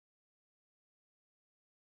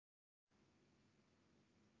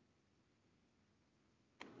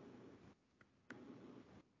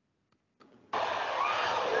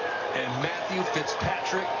Matthew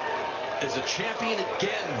Fitzpatrick is a champion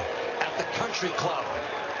again at the Country Club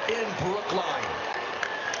in Brookline.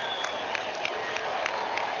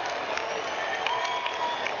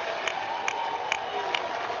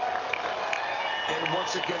 And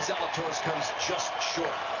once again, Zalatoris comes just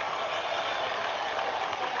short.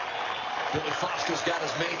 Billy Foster's got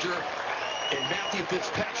his major, and Matthew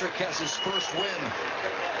Fitzpatrick has his first win.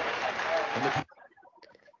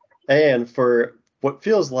 And for what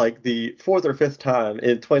feels like the fourth or fifth time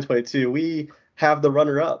in 2022, we have the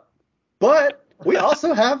runner-up. But we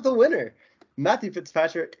also have the winner. Matthew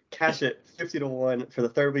Fitzpatrick, cash it 50-1 for the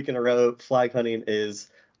third week in a row. Flag hunting is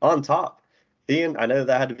on top. Ian, I know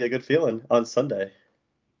that had to be a good feeling on Sunday.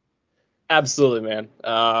 Absolutely,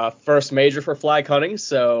 man. First major for flag hunting,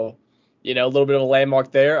 so, a little bit of a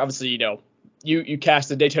landmark there. Obviously, you cashed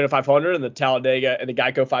the Daytona 500 and the Talladega and the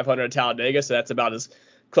Geico 500 at Talladega, so that's about as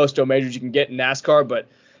close to a major as you can get in NASCAR. But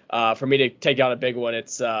for me to take out a big one,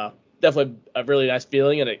 it's definitely a really nice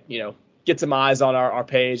feeling, and it gets some eyes on our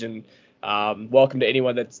page. And welcome to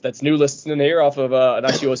anyone that's new listening here off of a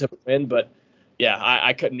nice US win. But yeah,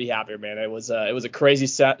 I couldn't be happier, man. It was a crazy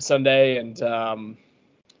Sunday, and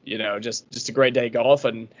just a great day of golf,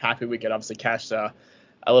 and happy we could obviously cash a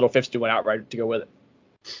little 50-1 outright to go with it.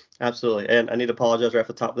 Absolutely. And I need to apologize right off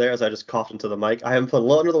the top there as I just coughed into the mic. I haven't been a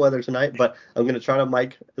little under the weather tonight, but I'm going to try to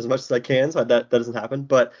mic as much as I can so that doesn't happen.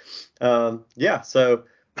 But so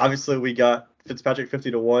obviously we got Fitzpatrick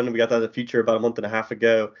 50-1. We got that in the future about a month and a half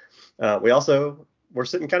ago. We also were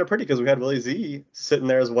sitting kind of pretty because we had Willie Z sitting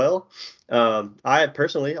there as well. I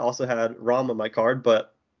personally also had Rom on my card,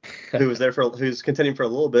 but who's contending for a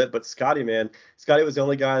little bit. But Scotty was the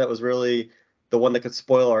only guy that was really the one that could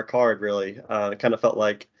spoil our card, really. It kind of felt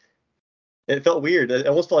like it felt weird. It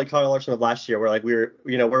almost felt like Kyle Larson of last year, where like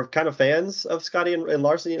we're kind of fans of Scotty and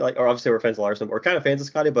Larson, or obviously we're fans of Larson, but we're kind of fans of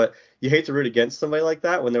Scotty, but you hate to root against somebody like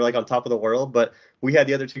that when they're like on top of the world. But we had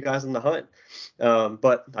the other two guys in the hunt.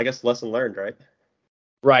 But I guess lesson learned, right?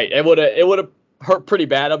 Right. It would have hurt pretty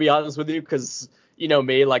bad, I'll be honest with you, because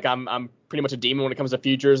me, like I'm pretty much a demon when it comes to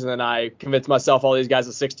futures, and then I convinced myself all these guys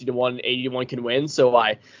at 60-1, 80-1 can win. So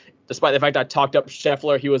despite the fact I talked up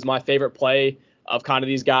Scheffler, he was my favorite play of kind of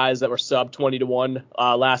these guys that were sub 20-1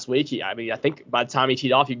 last week. I think by the time he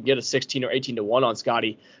teed off, you can get a 16 or 18-1 on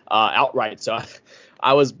Scotty outright. So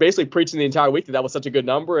I was basically preaching the entire week that was such a good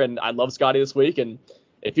number, and I love Scotty this week. And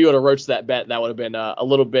if you would have roached that bet, that would have been a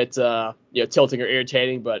little bit tilting or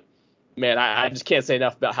irritating. But man, I just can't say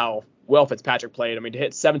enough about how well Fitzpatrick played. I mean, to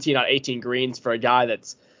hit 17 out of 18 greens for a guy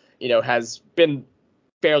that's has been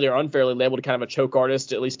fairly or unfairly labeled kind of a choke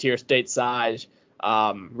artist, at least here stateside.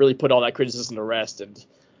 Really put all that criticism to rest. And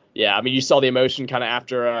yeah, I mean, you saw the emotion kind of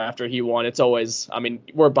after he won. It's always, I mean,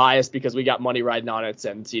 we're biased because we got money riding on it,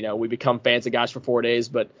 and we become fans of guys for 4 days.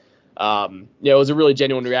 But it was a really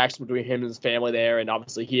genuine reaction between him and his family there, and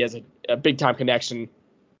obviously he has a big time connection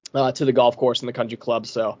to the golf course and the country club.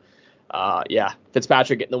 So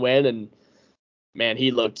Fitzpatrick getting the win, and man,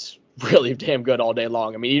 he looked really damn good all day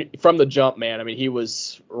long. I mean, from the jump, man, I mean, he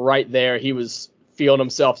was right there. He was feeling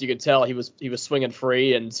himself. You could tell he was swinging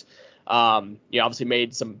free, and obviously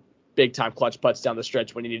made some big time clutch putts down the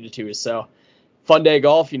stretch when he needed to. So fun day of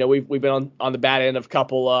golf. We've been on the bad end of a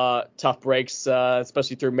couple tough breaks,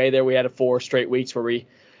 especially through May. There we had 4 straight weeks where we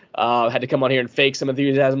had to come on here and fake some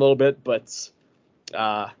enthusiasm a little bit, but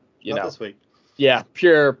Not this week. Yeah,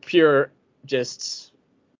 pure just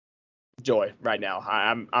joy right now.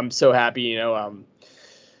 I'm so happy.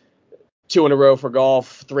 2 in a row for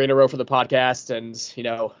golf, 3 in a row for the podcast, and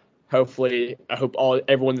hopefully, I hope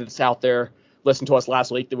everyone that's out there listened to us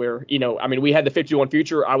last week that we had the 51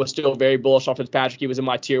 future. I was still very bullish on Fitzpatrick. He was in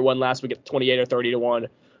my tier 1 last week at 28 or 30-1.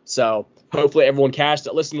 So hopefully everyone cashed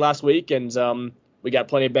that listened last week, and we got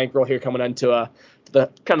plenty of bankroll here coming into the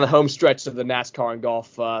kind of the home stretch of the NASCAR and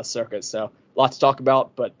golf circuit. So lots to talk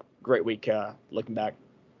about, but great week looking back.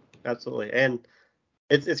 Absolutely. And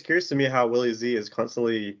it's curious to me how Willie Z is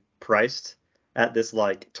constantly priced at this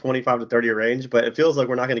like 25 to 30 range, but it feels like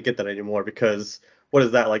we're not going to get that anymore because what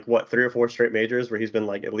is that, like 3 or 4 straight majors where he's been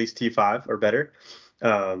like at least T5 or better?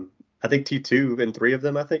 I think T2 in 3 of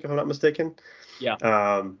them, I think, if I'm not mistaken.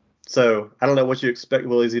 Yeah. So I don't know what you expect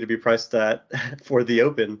Willie Z to be priced at for the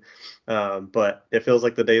Open, but it feels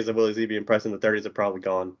like the days of Willie Z being priced in the 30s are probably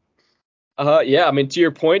gone. Yeah, I mean, to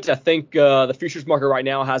your point, I think the futures market right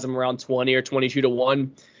now has him around 20 or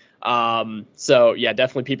 22-1. So yeah,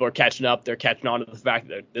 definitely people are catching up. They're catching on to the fact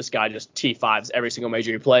that this guy just T5s every single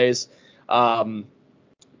major he plays.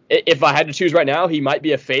 If I had to choose right now, he might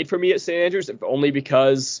be a fade for me at St. Andrews, if only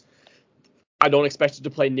because I don't expect it to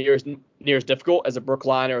play near near as difficult as a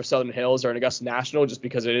Brookline or a Southern Hills or an Augusta National, just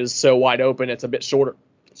because it is so wide open. It's a bit shorter,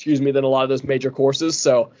 than a lot of those major courses.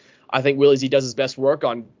 So I think Willys, he does his best work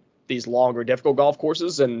on these longer, difficult golf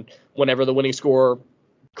courses. And whenever the winning score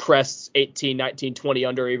crests 18, 19, 20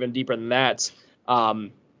 under, even deeper than that,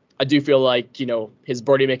 I do feel like, his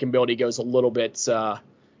birdie making ability goes a little bit,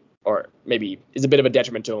 or maybe is a bit of a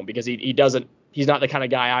detriment to him, because he's not the kind of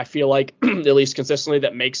guy, I feel like, at least consistently,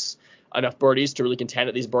 that makes enough birdies to really contend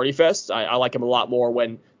at these birdie fests. I like him a lot more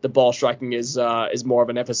when the ball striking is more of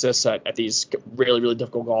an emphasis at these really, really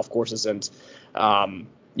difficult golf courses. And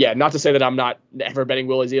not to say that I'm not ever betting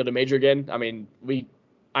Will Azeel to major again. I mean,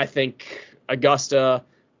 I think Augusta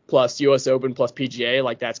plus U.S. Open plus PGA,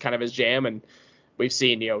 like, that's kind of his jam. And we've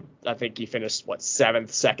seen, I think he finished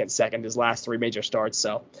seventh, second his last three major starts.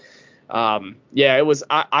 So it was.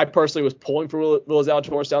 I personally was pulling for Will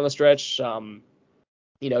Zalatoris down the stretch.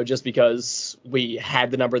 Just because we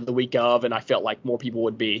had the number the week of, and I felt like more people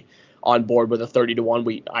would be on board with a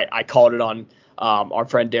 30-1. I called it on our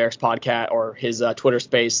friend Derek's podcast or his Twitter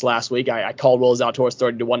space last week. I called Will Zalatoris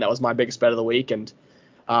 30-1. That was my biggest bet of the week. And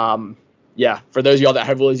for those of y'all that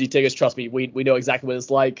have Will Z tickets, trust me, we know exactly what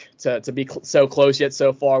it's like to be so close yet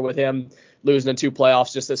so far with him, losing in 2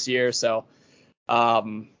 playoffs just this year. So,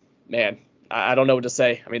 man, I don't know what to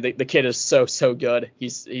say. I mean, the kid is so good.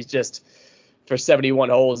 He's just, for 71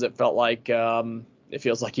 holes, it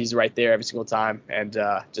feels like he's right there every single time, and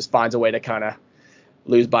just finds a way to kind of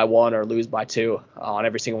lose by 1 or lose by 2 on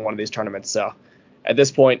every single one of these tournaments. So at this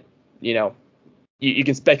point, you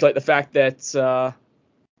can speculate the fact that,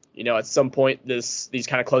 at some point these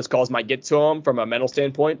kind of close calls might get to him from a mental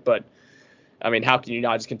standpoint. But, I mean, how can you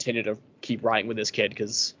not just continue to keep riding with this kid?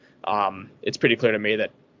 Because it's pretty clear to me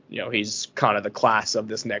that, he's kind of the class of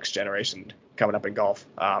this next generation coming up in golf.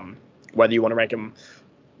 Whether you want to rank him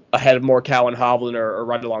ahead of Morikawa and Hovland or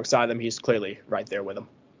right alongside them, he's clearly right there with them.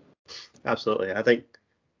 Absolutely. I think,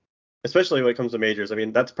 especially when it comes to majors, I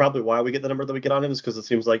mean, that's probably why we get the number that we get on him, is because it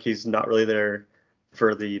seems like he's not really there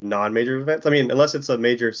for the non-major events. I mean, unless it's a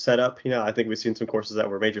major setup, I think we've seen some courses that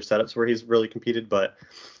were major setups where he's really competed. But,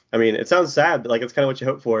 I mean, it sounds sad, but, like, it's kind of what you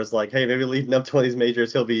hope for, is like, hey, maybe leading up to one of these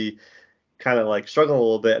majors, he'll be kind of like struggling a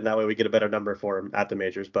little bit, and that way we get a better number for him at the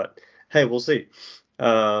majors. But, hey, we'll see.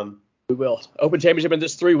 We will. Open Championship in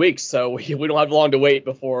just 3 weeks, so we don't have long to wait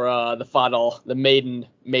before the maiden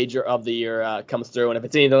major of the year comes through. And if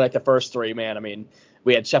it's anything like the first 3, man, I mean,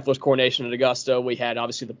 we had Scheffler's coronation at Augusta. We had,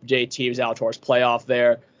 obviously, the JT Zalatoris playoff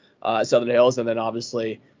there at Southern Hills, and then,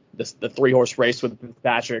 obviously, the 3-horse race with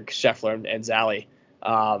Patrick, Scheffler, and Zally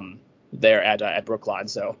there at Brookline.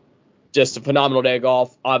 So just a phenomenal day of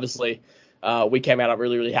golf. Obviously, we came out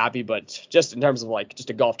really, really happy, but just in terms of, like, just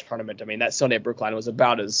a golf tournament, I mean, that Sunday at Brookline was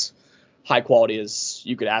about as high quality as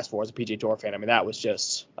you could ask for as a PGA Tour fan. I mean, that was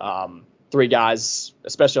just 3 guys,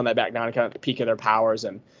 especially on that back nine, kind of at the peak of their powers,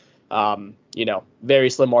 and very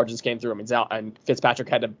slim margins came through. I mean, and Fitzpatrick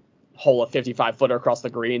had to hole a 55-footer across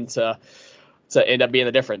the green to end up being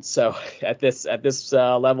the difference. So at this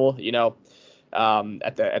level,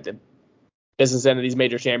 at the business end of these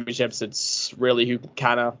major championships, it's really who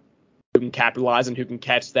can capitalize and who can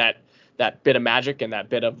catch that bit of magic and that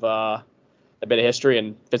bit of history.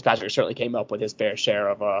 And Fitzpatrick certainly came up with his fair share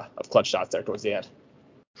of clutch shots there towards the end.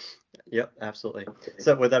 Yep, absolutely.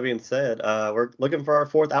 So with that being said, we're looking for our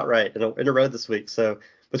 4th outright in a row this week. So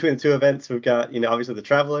between the 2 events, we've got, obviously the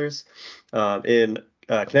Travelers in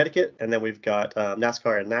Connecticut, and then we've got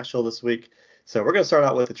NASCAR in Nashville this week. So we're going to start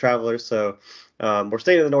out with the Travelers. So we're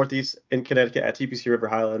staying in the Northeast in Connecticut at TPC River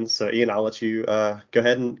Highlands. So Ian, I'll let you go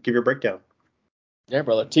ahead and give your breakdown. Yeah,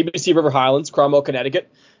 brother. TPC River Highlands, Cromwell,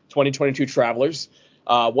 Connecticut, 2022 Travelers.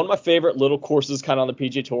 One of my favorite little courses kind of on the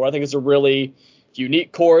PGA Tour. I think it's a really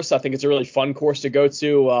unique course. I think it's a really fun course to go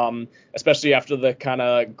to, especially after the kind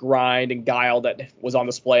of grind and guile that was on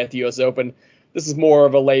display at the U.S. Open. This is more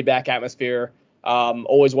of a laid-back atmosphere.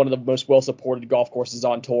 Always one of the most well-supported golf courses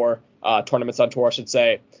on tour, tournaments on tour, I should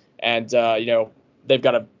say. And, they've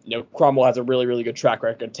got Cromwell has a really, really good track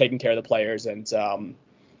record of taking care of the players and,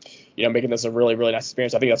 making this a really, really nice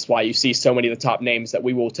experience. I think that's why you see so many of the top names that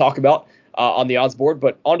we will talk about on the odds board.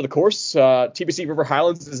 But onto the course, TPC River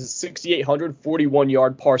Highlands is a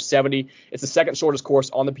 6,841-yard par 70. It's the second shortest course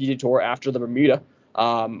on the PGA Tour after the Bermuda.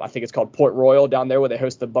 I think it's called Port Royal down there where they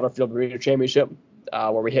host the Butterfield Bermuda Championship,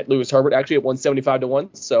 where we hit Lewis Herbert actually at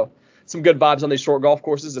 175-1. So some good vibes on these short golf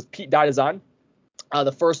courses. It's Pete Dye design.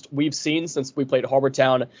 The first we've seen since we played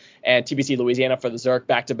Harbortown and TPC Louisiana for the Zurich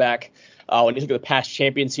back-to-back. When you look at the past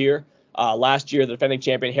champions here, last year the defending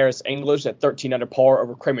champion Harris English at 13 under par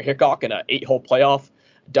over Kramer Hickok in an 8-hole playoff.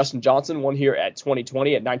 Dustin Johnson won here at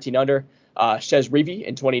 2020 at 19 under. Dustin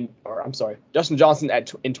Johnson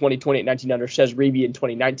in 2020 at 19 under. Chez Reavie in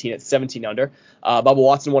 2019 at 17 under. Bubba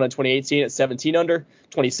Watson won in 2018 at 17 under.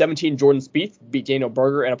 2017, Jordan Spieth beat Daniel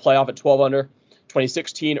Berger in a playoff at 12 under.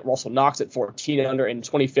 2016, Russell Knox at 14 under. And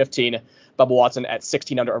 2015, Bubba Watson at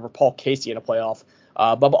 16 under over Paul Casey in a playoff.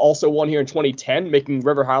 Bubba also won here in 2010, making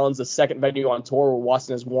River Highlands the second venue on tour where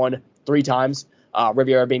Watson has won 3 times,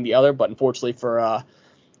 Riviera being the other. But unfortunately for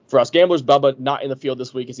us gamblers, Bubba not in the field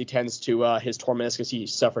this week as he tends to his torn meniscus he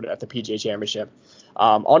suffered at the PGA Championship.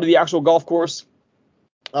 Onto the actual golf course.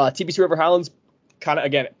 TPC River Highlands, kind of,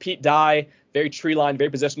 again, Pete Dye, very tree line, very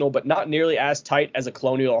positional, but not nearly as tight as a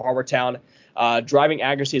Colonial or Harbour Town. Driving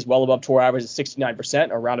accuracy is well above tour average at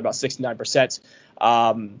 69%, or around about 69%.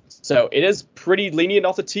 So it is pretty lenient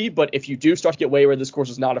off the tee, but if you do start to get wayward, this course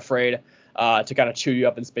is not afraid to kind of chew you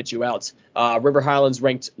up and spit you out. River Highlands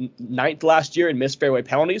ranked 9th last year in missed fairway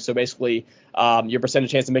penalties, so basically your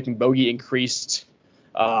percentage chance of making bogey increased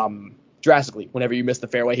drastically whenever you miss the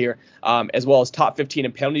fairway here, as well as top 15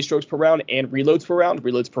 in penalty strokes per round and reloads per round.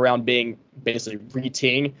 Reloads per round being basically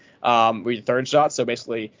re-teeing your third shot. So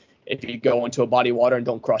basically, if you go into a body of water and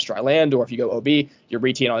don't cross dry land, or if you go OB, you're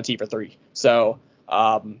re-teeing on a tee for 3. So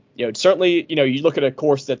certainly, you look at a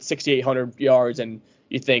course that's 6,800 yards and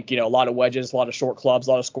you think, a lot of wedges, a lot of short clubs,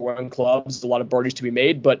 a lot of scoring clubs, a lot of birdies to be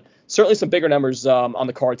made, but certainly some bigger numbers on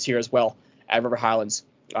the cards here as well at River Highlands,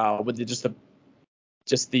 with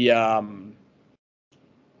the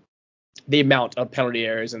amount of penalty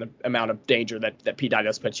areas and the amount of danger that Pete Dye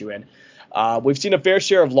does put you in. We've seen a fair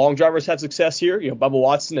share of long drivers have success here. Bubba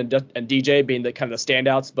Watson and DJ being the kind of the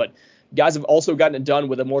standouts, but guys have also gotten it done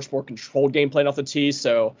with a much more controlled game plan off the tee.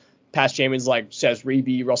 So past champions like Chez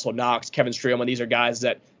Reavie, Russell Knox, Kevin Streelman, these are guys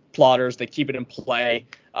that plotters, they keep it in play,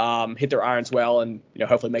 hit their irons well, and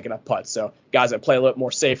hopefully make enough putts. So guys that play a little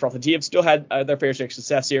more safe off the tee have still had their fair share of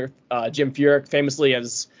success here. Jim Furyk famously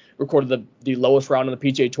has recorded the lowest round on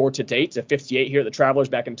the PGA Tour to date, a 58 here at the Travelers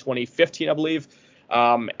back in 2015, I believe.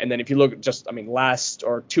 And then if you look at last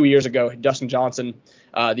or 2 years ago, Dustin Johnson,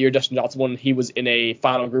 the year Dustin Johnson won, he was in a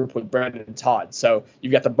final group with Brendan Todd. So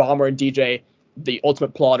you've got the bomber and DJ, the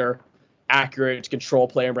ultimate plotter, accurate control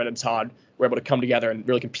player, and Brendan Todd were able to come together and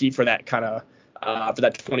really compete for that kind of for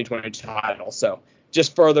that 2020 title. So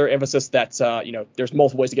just further emphasis that there's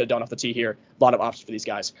multiple ways to get it done off the tee here. A lot of options for these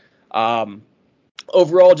guys.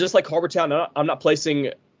 Overall, just like Harbour Town, I'm not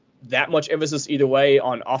placing that much emphasis either way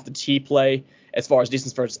on off the tee play as far as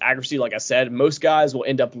distance versus accuracy. Like I said, most guys will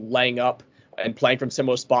end up laying up and playing from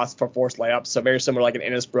similar spots for forced layups. So very similar like an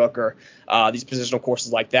Innisbrook or these positional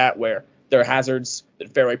courses like that where there are hazards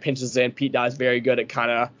that fairway pinches in. Pete Dye is very good at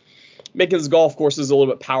kind of making his golf courses a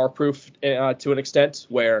little bit power proof to an extent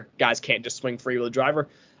where guys can't just swing free with a driver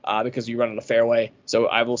because you run on a fairway. So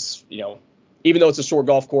I will, even though it's a short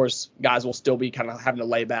golf course, guys will still be kind of having to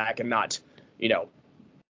lay back and not,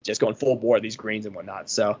 just going full bore at these greens and whatnot.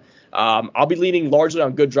 So I'll be leaning largely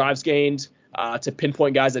on good drives gained to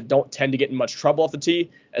pinpoint guys that don't tend to get in much trouble off the tee,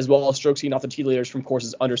 as well as strokes gained off the tee leaders from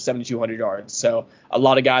courses under 7,200 yards. So a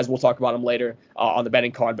lot of guys, we'll talk about them later on the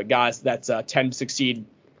betting card, but guys that tend to succeed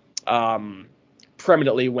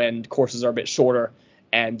permanently when courses are a bit shorter.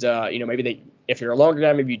 And, maybe if you're a longer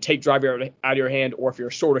guy, maybe you take driver out of your hand, or if you're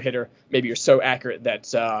a shorter hitter, maybe you're so accurate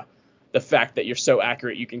that the fact that you're so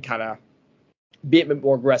accurate, you can kind of be a bit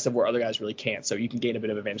more aggressive where other guys really can't. So you can gain a bit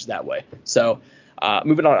of advantage that way. So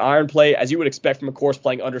moving on, iron play, as you would expect from a course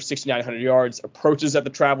playing under 6,900 yards, approaches at the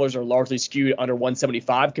Travelers are largely skewed under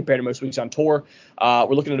 175 compared to most weeks on tour. We're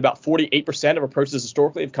looking at about 48% of approaches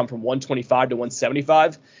historically have come from 125 to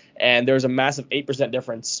 175, and there's a massive 8%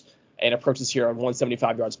 difference in approaches here on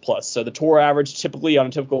 175 yards plus. So the tour average typically on a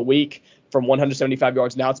typical week from 175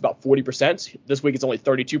 yards now it's about 40%. This week it's only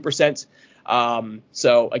 32%.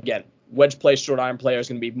 So again, wedge play, short iron play is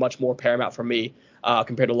going to be much more paramount for me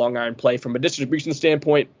compared to long iron play. From a distribution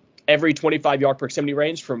standpoint, every 25 yard proximity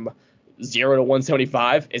range from 0 to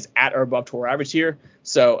 175 is at or above tour average here.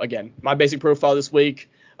 So again, my basic profile this week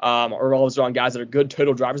revolves on guys that are good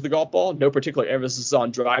total drivers of the golf ball. No particular emphasis on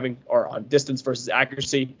driving or on distance versus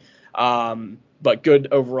accuracy, but good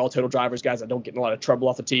overall total drivers, guys that don't get in a lot of trouble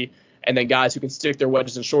off the tee, and then guys who can stick their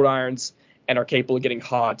wedges and short irons and are capable of getting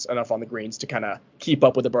hot enough on the greens to kind of keep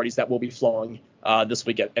up with the birdies that will be flowing this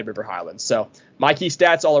week at River Highlands. So my key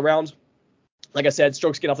stats all around, like I said,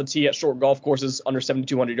 strokes gained off the tee at short golf courses under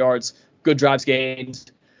 7,200 yards, good drives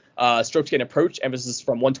gained, strokes gained approach, emphasis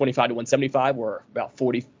from 125 to 175, where about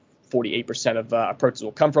 48% of approaches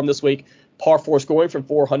will come from this week. Par 4 scoring from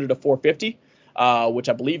 400 to 450. which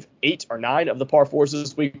I believe 8 or 9 of the par 4s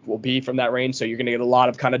this week will be from that range. So you're going to get a lot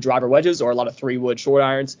of kind of driver wedges or a lot of 3-wood short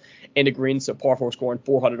irons into greens. So par 4 scoring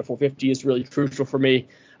 400 to 450 is really crucial for me.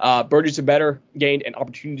 Birdies are better gained and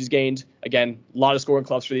opportunities gained. Again, a lot of scoring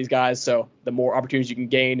clubs for these guys. So the more opportunities you can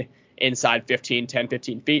gain inside 10,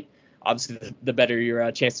 15 feet, obviously the better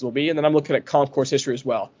your chances will be. And then I'm looking at comp course history as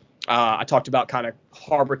well. I talked about kind of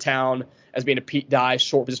Harbor Town as being a Pete Dye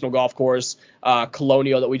short positional golf course.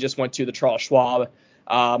 Colonial that we just went to, the Charles Schwab.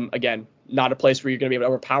 Again, not a place where you're going to be able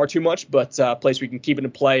to overpower too much, but a place where you can keep it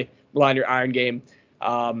in play, rely on your iron game,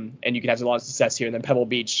 and you can have a lot of success here. And then Pebble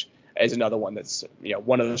Beach is another one that's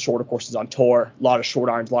one of the shorter courses on tour. A lot of short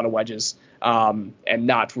irons, a lot of wedges, and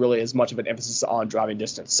not really as much of an emphasis on driving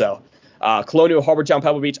distance. So Colonial, Harbor Town,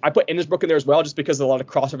 Pebble Beach. I put Innisbrook in there as well, just because of a lot of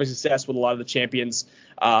crossover success with a lot of the champions.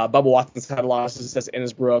 Bubba Watson's had a lot of success at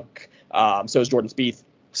Innisbrook. So is Jordan Spieth.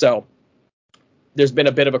 So there's been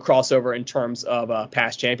a bit of a crossover in terms of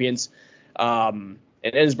past champions. And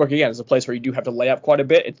Innisbrook, again, is a place where you do have to lay up quite a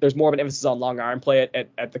bit. There's more of an emphasis on long iron play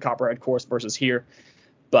at the Copperhead course versus here.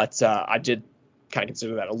 But I did kind of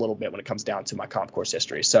consider that a little bit when it comes down to my comp course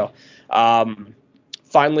history. So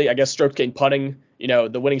finally, I guess strokes gained putting.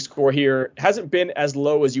 The winning score here hasn't been as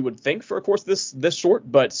low as you would think for a course this short,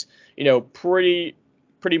 but pretty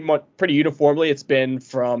uniformly it's been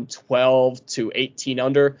from 12 to 18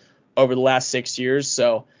 under over the last 6 years.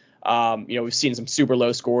 So we've seen some super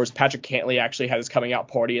low scores. Patrick Cantley actually had his coming out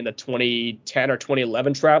party in the 2010 or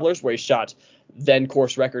 2011 Travelers, where he shot then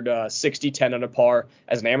course record 60, 10 under par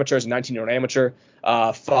as an amateur, as a 19-year-old amateur.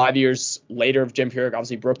 5 years later, Jim Furyk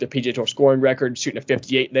obviously broke the PGA Tour scoring record, shooting a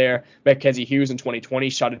 58 there. Mackenzie Hughes in 2020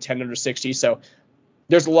 shot a 10 under 60. So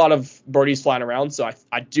there's a lot of birdies flying around. So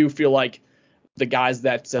I do feel like the guys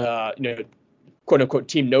that quote unquote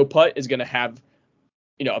team no putt is going to have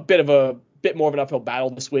a bit more of an uphill battle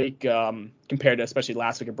this week compared to especially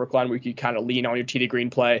last week at Brookline, where you could kind of lean on your tee to green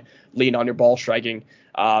play, lean on your ball striking,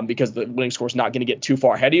 because the winning score is not going to get too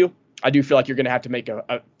far ahead of you. I do feel like you're going to have to make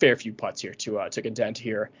a fair few putts here to contend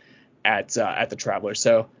here at the Travelers.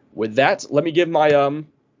 So with that, let me give my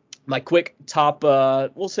my quick top,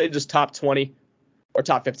 we'll say just top 20 or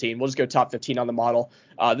top 15. We'll just go top 15 on the model.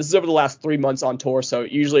 This is over the last 3 months on tour, so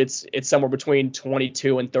usually it's somewhere between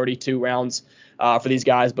 22 and 32 rounds for these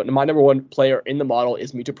guys. But my number one player in the model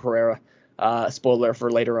is Mito Pereira. Spoiler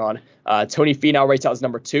for later on. Tony Finau rates out as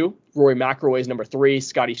number 2. Rory McIlroy is number 3.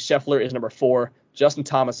 Scotty Scheffler is number 4. Justin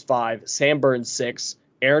Thomas 5. Sam Burns 6.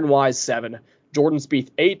 Aaron Wise 7. Jordan Spieth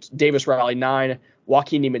 8. Davis Riley 9.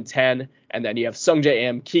 Joaquin Niemann 10. And then you have Sung J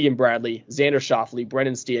M, Keegan Bradley, Xander Schauffele,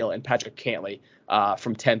 Brendan Steele, and Patrick Cantley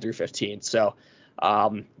from 10 through 15. So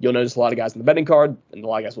you'll notice a lot of guys in the betting card, and a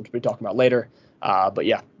lot of guys we'll be talking about later. But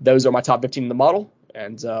yeah, those are my top 15 in the model,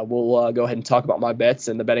 and we'll go ahead and talk about my bets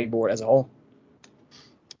and the betting board as a whole.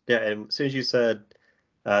 Yeah, and as soon as you said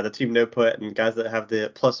the team no put and guys that have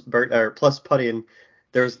the plus putting,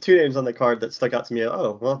 there was 2 names on the card that stuck out to me.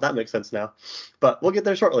 Oh, well, that makes sense now. But we'll get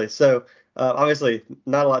there shortly. So obviously,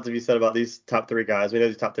 not a lot to be said about these top 3 guys. We know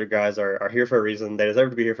these top 3 guys are here for a reason. They deserve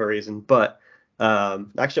to be here for a reason. But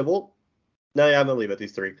actually, I'm going to leave it at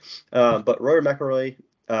these 3. But Rory McIlroy,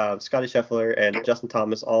 Scotty Scheffler, and Justin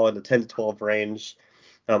Thomas all in the 10 to 12 range.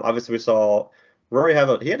 Obviously, we saw Rory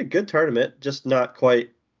he had a good tournament, just not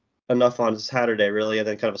quite enough on Saturday, really, and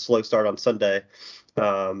then kind of a slow start on Sunday.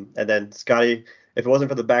 And then Scotty, if it wasn't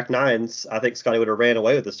for the back nines, I think Scotty would have ran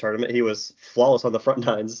away with this tournament. He was flawless on the front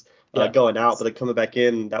nines going out, but then coming back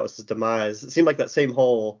in, that was his demise. It seemed like that same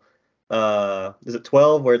hole, is it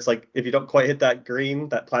 12, where it's like if you don't quite hit that green,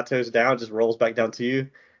 that plateaus down, just rolls back down to you.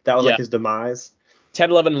 That was like his demise.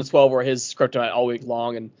 10, 11, and 12 were his kryptonite all week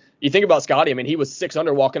long. And you think about Scotty, I mean, he was 6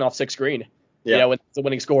 under walking off 6 green, with the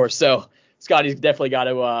winning score. So Scotty's definitely got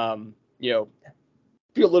to,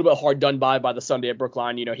 feel a little bit hard done by the Sunday at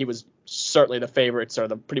Brookline. He was certainly the favorites, or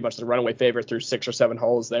pretty much the runaway favorite through 6 or 7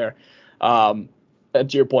 holes there. And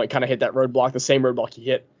to your point, kind of hit that roadblock, the same roadblock he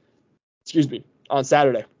hit, on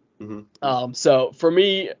Saturday. Mm-hmm. So for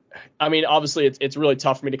me, I mean, obviously it's really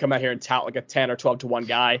tough for me to come out here and tout like a 10 or 12 to 1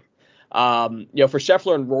 guy. For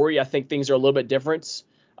Scheffler and Rory, I think things are a little bit different,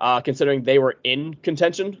 considering they were in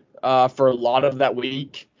contention for a lot of that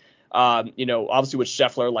week. Obviously with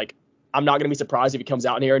Scheffler, like, I'm not going to be surprised if he comes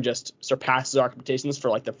out in here and just surpasses our expectations for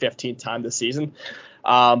like the 15th time this season.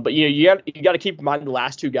 But you got to keep in mind the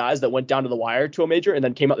last 2 guys that went down to the wire to a major and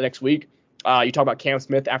then came out the next week. You talk about Cam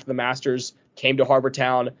Smith after the Masters, came to Harbour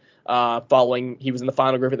Town following he was in the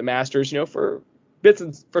final group at the Masters. For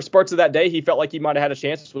spurts of that day, he felt like he might have had a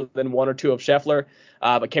chance within 1 or 2 of Scheffler,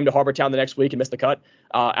 but came to Harbour Town the next week and missed the cut.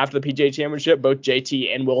 After the PGA Championship, both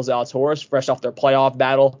JT and Will Zalatoris, fresh off their playoff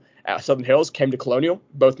battle at Southern Hills, came to Colonial,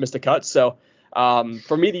 both missed the cut. So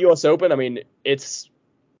for me, the U.S. Open, I mean, it's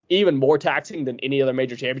even more taxing than any other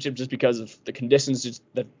major championship just because of the conditions,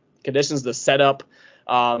 the setup,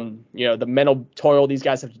 the mental toil these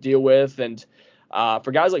guys have to deal with. And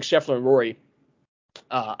for guys like Scheffler and Rory,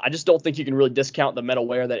 I just don't think you can really discount the mental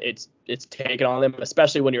wear that it's taken on them,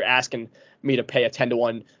 especially when you're asking me to pay a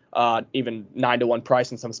 10-1, even 9-1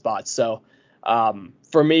 price in some spots. So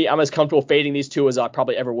for me, I'm as comfortable fading these two as I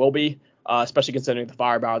probably ever will be, especially considering the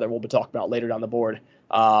firepower that we'll be talking about later down the board.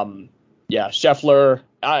 Scheffler,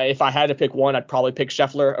 if I had to pick one, I'd probably pick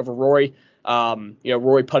Scheffler over Rory.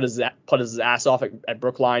 Rory put his ass off at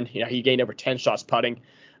Brookline. He gained over 10 shots putting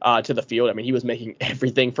to the field. I mean, he was making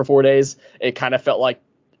everything for 4 days. It kind of felt like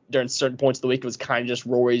during certain points of the week, it was kind of just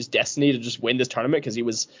Rory's destiny to just win this tournament because he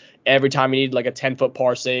was, every time he needed like a 10-foot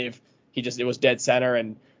par save, it was dead center.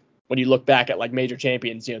 And when you look back at like major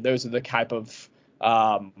champions, those are the type of,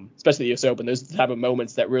 especially the US Open, those are the type of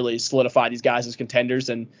moments that really solidify these guys as contenders,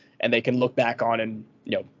 and they can look back on and,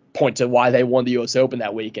 point to why they won the US Open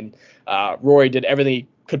that week. And Rory did everything he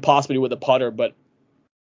could possibly do with a putter, but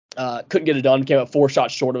couldn't get it done. Came up 4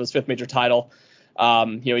 shots short of his 5th major title.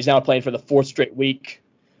 He's now playing for the 4th straight week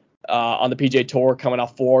on the PGA Tour, coming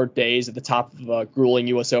off 4 days at the top of a grueling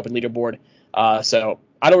US Open leaderboard. So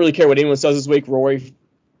I don't really care what anyone says this week. Rory,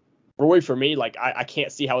 for me, like I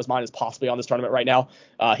can't see how his mind is possibly on this tournament right now.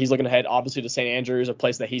 He's looking ahead, obviously, to St. Andrews, a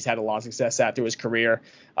place that he's had a lot of success at through his career.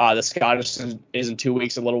 The Scottish is in 2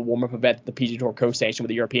 weeks, a little warm-up event at the PGA Tour Co-Station with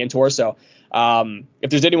the European Tour. So if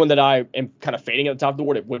there's anyone that I am kind of fading at the top of the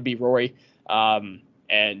board, it would be Rory.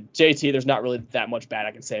 And JT, there's not really that much bad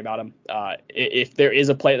I can say about him. If there is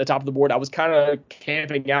a play at the top of the board, I was kind of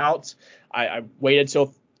camping out. I waited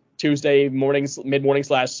till Tuesday mornings, mid-morning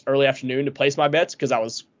 / early afternoon to place my bets because I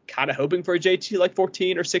was kind of hoping for a JT like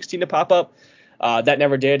 14 or 16 to pop up. That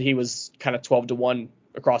never did. He was kind of 12-1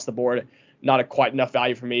 across the board. Not quite enough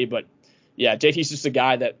value for me, but yeah, JT's just a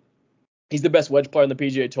guy that he's the best wedge player on the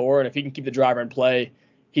PGA Tour, and if he can keep the driver in play,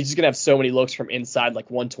 he's just gonna have so many looks from inside like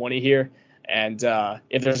 120 here. And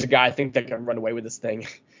if there's a guy I think that can run away with this thing,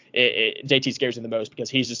 JT scares me the most because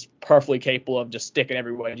he's just perfectly capable of just sticking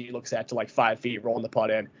every wedge he looks at to like 5 feet, rolling the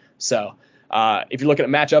putt in. So if you're looking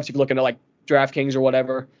at matchups, if you're looking at like DraftKings or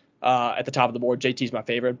whatever, at the top of the board, JT's my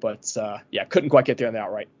favorite, but couldn't quite get there on the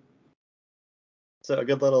outright. So a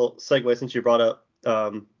good little segue since you brought up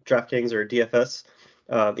DraftKings or DFS.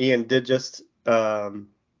 Ian did just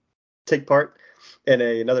take part in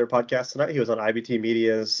another podcast tonight. He was on IBT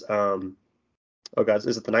Media's,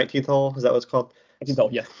 is it the 19th hole? Is that what it's called? 19th hole,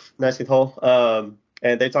 yeah. 19th hole.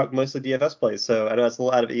 And they talked mostly DFS plays, so I know that's a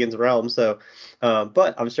little out of Ian's realm. So,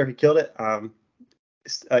 but I'm sure he killed it.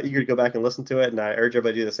 Eager to go back and listen to it, and I urge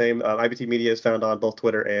everybody to do the same. IBT Media is found on both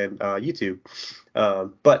Twitter and YouTube.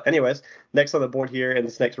 But anyways, next on the board here in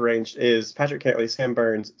this next range is Patrick Cantlay, Sam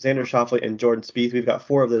Burns, Xander Schauffele, and Jordan Spieth. We've got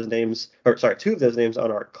 2 of those names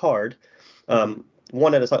on our card.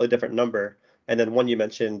 One at a slightly different number, and then one you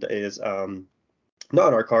mentioned is not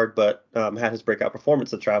on our card, but had his breakout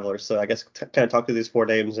performance at Travelers. So I guess kind of talk through these 4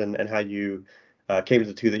 names and how you came to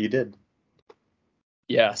the 2 that you did.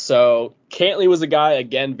 Yeah, so Cantlay was a guy,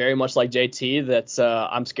 again, very much like JT, that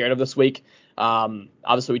I'm scared of this week.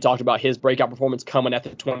 Obviously, we talked about his breakout performance coming at the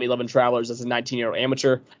 2011 Travelers as a 19-year-old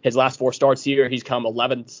amateur. His last 4 starts here, he's come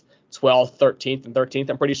 11th, 12th, 13th, and 13th.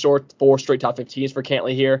 I'm pretty sure 4 straight top 15s for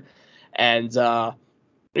Cantlay here. And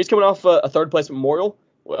he's coming off a 3rd place Memorial,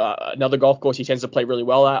 another golf course he tends to play really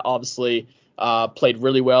well at. Obviously, played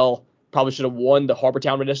really well. Probably should have won the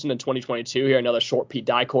Harbortown edition in 2022 here, another short Pete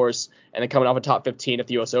Dye course, and then coming off a top 15 at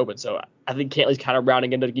the US Open. So I think Cantlay's kind of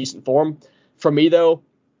rounding into decent form. For me, though,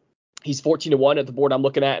 he's 14-1 at the board I'm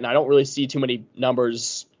looking at, and I don't really see too many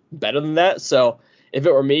numbers better than that. So if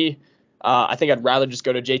it were me, I think I'd rather just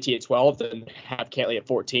go to JT at 12 than have Cantlay at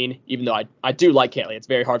 14, even though I do like Cantlay. It's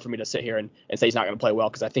very hard for me to sit here and say he's not going to play well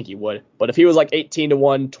because I think he would. But if he was like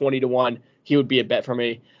 18-1, 20-1, he would be a bet for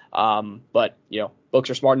me. But books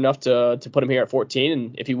are smart enough to put him here at 14,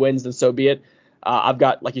 and if he wins, then so be it. I've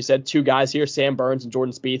got, like you said, 2 guys here, Sam Burns and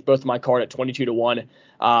Jordan Spieth, both on my card at 22-1.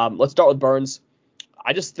 Let's start with Burns.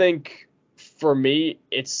 I just think for me,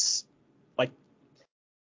 it's like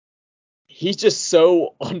he's just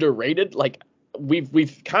so underrated. Like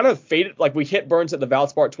we've kind of faded, like we hit Burns at the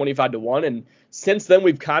Valspar at 25-1, and since then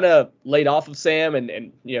we've kind of laid off of Sam,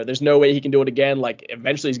 and there's no way he can do it again. Like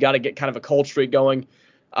eventually he's got to get kind of a cold streak going.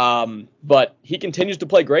 But he continues to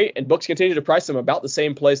play great, and books continue to price him about the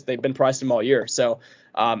same place they've been pricing him all year. So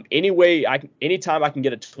anytime I can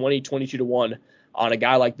get a 22-1 on a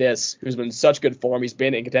guy like this who's been such good form, he's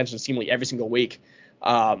been in contention seemingly every single week.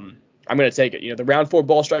 I I'm going to take it. The round 4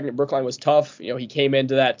 ball striking at Brookline was tough. He came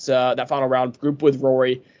into that final round group with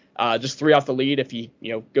Rory, just 3 off the lead. If he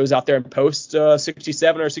goes out there and posts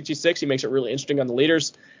 67 or 66, he makes it really interesting on the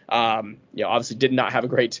leaders. Obviously did not have a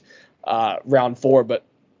great round 4, but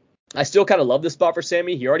I still kind of love this spot for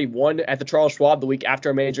Sammy. He already won at the Charles Schwab the week after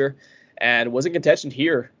a major and was in contention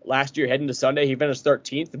here last year heading to Sunday. He finished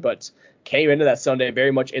 13th, but came into that Sunday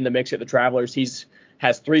very much in the mix at the Travelers.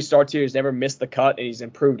 Has 3 starts here. He's never missed the cut, and he's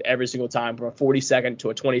improved every single time from a 42nd to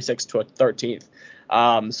a 26th to a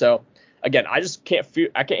 13th. So again, I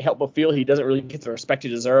can't help but feel he doesn't really get the respect he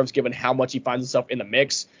deserves given how much he finds himself in the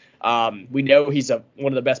mix. We know he's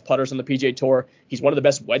one of the best putters on the PGA Tour. He's one of the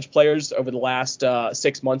best wedge players over the last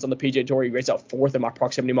 6 months on the PGA Tour. He rates out 4th in my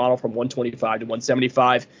proximity model from 125 to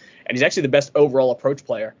 175, and he's actually the best overall approach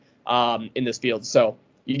player in this field. So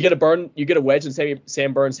you get a wedge in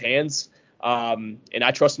Sam Burns' hands, and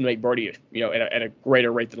I trust him to make birdie, at a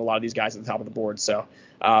greater rate than a lot of these guys at the top of the board. So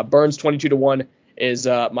Burns 22-1 is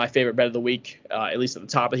my favorite bet of the week, at least at the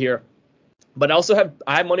top of here. But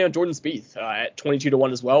I have money on Jordan Spieth at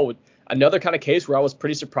 22-1 as well, with another kind of case where I was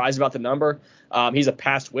pretty surprised about the number. He's a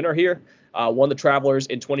past winner here, won the Travelers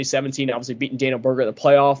in 2017, obviously beating Daniel Berger at the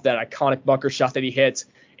playoff, that iconic bunker shot that he hit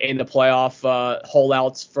in the playoff hole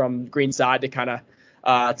outs from green side to kind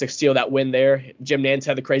of to steal that win there. Jim Nantz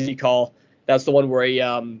had the crazy call. That's the one where he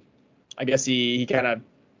kind of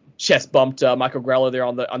chest bumped Michael Greller there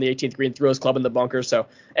on the 18th green, threw his club in the bunker. So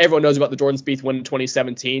everyone knows about the Jordan Spieth win in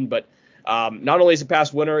 2017, but not only is he a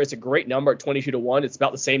past winner, it's a great number at 22-1. It's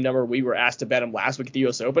about the same number we were asked to bet him last week at the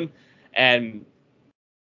U.S. Open. And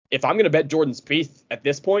if I'm going to bet Jordan Spieth at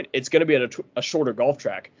this point, it's going to be at a shorter golf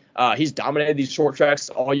track. He's dominated these short tracks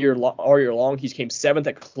all year long. He came 7th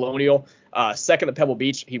at Colonial, 2nd at Pebble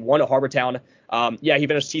Beach. He won at Harbor Town. He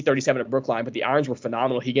finished T37 at Brookline, but the irons were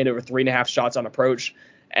phenomenal. He gained over 3.5 shots on approach.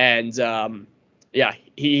 And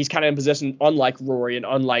he's kind of in position, unlike Rory and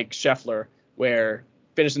unlike Scheffler, where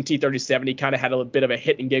finishing T37, he kind of had a bit of a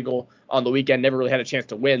hit and giggle on the weekend, never really had a chance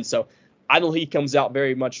to win. So I don't think he comes out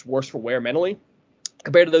very much worse for wear mentally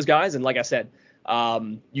compared to those guys. And like I said,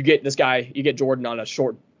 you get Jordan on a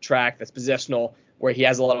short track that's positional, where he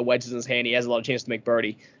has a lot of wedges in his hand. He has a lot of chance to make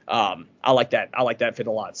birdie. I like that. I like that fit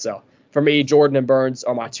a lot. So for me, Jordan and Burns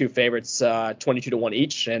are my 2 favorites, 22-1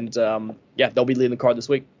 each. And they'll be leading the card this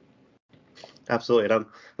week. Absolutely. And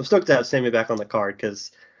I'm stoked to have Sammy back on the card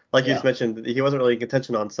because, like you just mentioned, he wasn't really in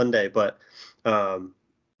contention on Sunday, but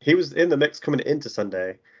he was in the mix coming into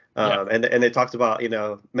Sunday. And they talked about,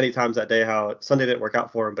 many times that day how Sunday didn't work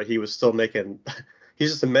out for him, but he was still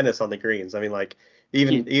he's just a menace on the greens. I mean, like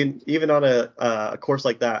even on a course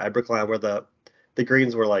like that at Brookline where the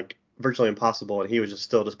greens were like virtually impossible, and he was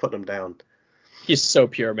just putting them down. He's so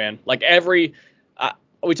pure, man. Like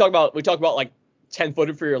we talk about like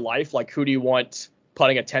 10-footer for your life. Like, who do you want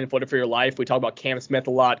putting a 10-footer for your life? We talk about Cam Smith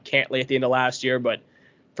a lot, Cantley at the end of last year, but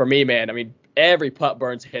for me, man, I mean, every putt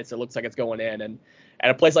Burns hits, it looks like it's going in. And at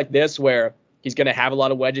a place like this where he's going to have a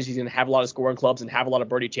lot of wedges, he's going to have a lot of scoring clubs and have a lot of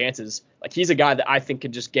birdie chances, like, he's a guy that I think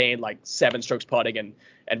could just gain like 7 strokes putting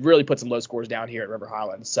and really put some low scores down here at River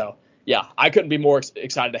Highlands. So yeah, I couldn't be more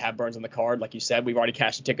excited to have Burns on the card. Like you said, we've already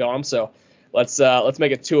cashed a ticket on him, so let's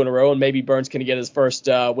make it 2 in a row, and maybe Burns can get his first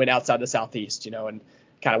win outside the Southeast, and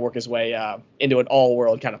kind of work his way into an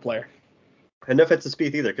all-world kind of player. And no offense to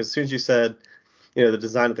Spieth either, because as soon as you said, the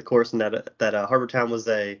design of the course and that Harbor Town was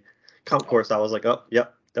a comp course, I was like, oh,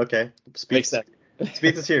 yep, okay, Spieth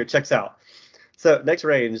is here, checks out. So next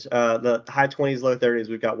range, the high 20s, low 30s,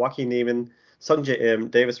 we've got Joaquin Niemann, Sungjae Im,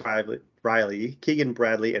 Davis Riley, Keegan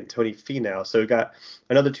Bradley, and Tony Finau. So we've got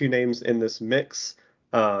another 2 names in this mix.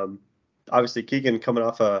 Obviously, Keegan coming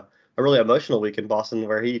off a really emotional week in Boston,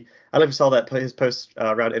 where I don't know if you saw his post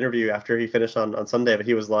round interview after he finished on Sunday, but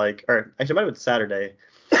he was like, or actually it might have been Saturday,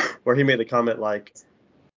 where he made the comment like,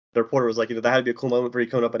 the reporter was like, that had to be a cool moment for you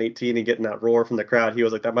coming up on 18 and getting that roar from the crowd. He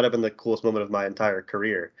was like, that might have been the coolest moment of my entire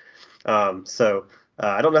career. So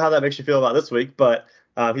I don't know how that makes you feel about this week, but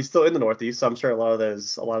he's still in the Northeast, so I'm sure a lot of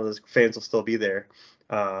those fans will still be there.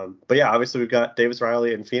 But yeah, obviously we've got Davis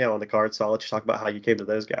Riley and Finau on the card, so I'll let you talk about how you came to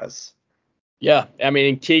those guys. Yeah, I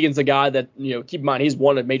mean, Keegan's a guy that, keep in mind, he's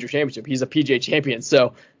won a major championship. He's a PGA champion,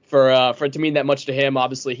 so for it to mean that much to him,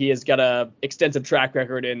 obviously he has got a extensive track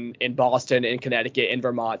record in Boston, in Connecticut, in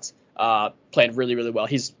Vermont, playing really, really well.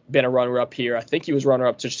 He's been a runner-up here. I think he was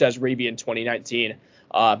runner-up to Chez Reavie in 2019,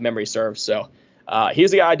 memory serves. So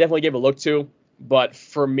he's a guy I definitely gave a look to. But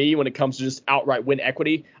for me, when it comes to just outright win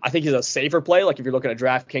equity, I think he's a safer play. Like if you're looking at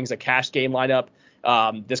DraftKings, a cash game lineup,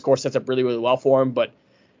 this course sets up really, really well for him. But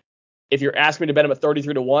if you're asking me to bet him at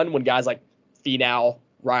 33-1, when guys like Finau,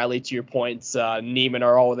 Riley, to your points, Neiman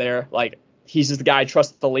are all there. Like, he's just the guy I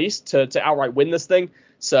trust the least to outright win this thing.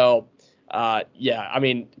 So, yeah, I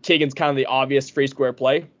mean, Keegan's kind of the obvious free square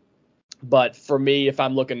play. But for me, if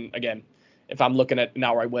I'm looking at an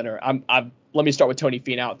outright winner, let me start with Tony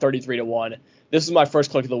Finau, 33-1. This is my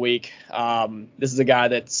first click of the week. This is a guy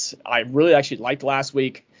that I really actually liked last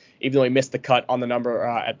week, even though he missed the cut on the number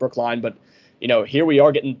at Brookline. But, here we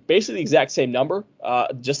are getting basically the exact same number,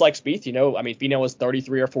 just like Spieth. I mean, Finau was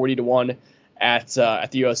 33 or 40-1 at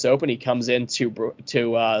the U.S. Open. He comes into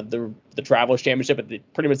the Travelers Championship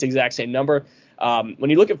at pretty much the exact same number.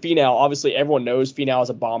 When you look at Finau, obviously everyone knows Finau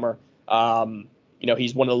is a bomber.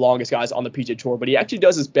 He's one of the longest guys on the PGA Tour, but he actually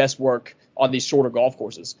does his best work on these shorter golf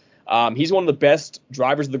courses. He's one of the best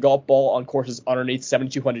drivers of the golf ball on courses underneath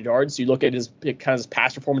 7,200 yards. So you look at his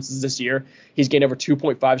past performances this year. He's gained over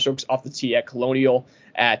 2.5 strokes off the tee at Colonial,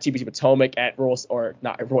 at TPC Potomac, at Royals, or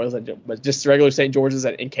not at Royals, but just regular St. George's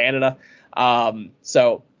in Canada.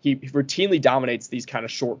 So he routinely dominates these kind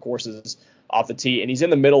of short courses off the tee, and he's in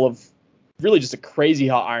the middle of really just a crazy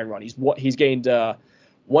hot iron run. He's gained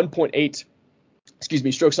 1.8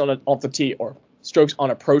 strokes off the tee, or strokes on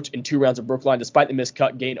approach in 2 rounds of Brookline, despite the missed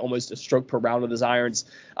cut, gained almost a stroke per round with his irons.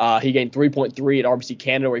 He gained 3.3 at RBC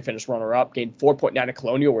Canada, where he finished runner-up, gained 4.9 at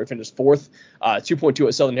Colonial, where he finished 4th, 2.2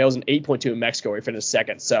 at Southern Hills, and 8.2 in Mexico, where he finished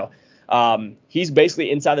 2nd. So he's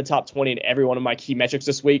basically inside the top 20 in every one of my key metrics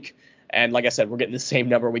this week. And like I said, we're getting the same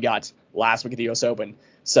number we got last week at the U.S. Open.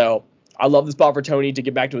 So I love the spot for Tony to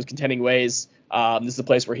get back to his contending ways. This is a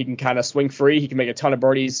place where he can kind of swing free. He can make a ton of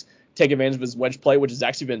birdies, take advantage of his wedge play, which has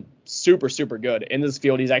actually been super, super good. In this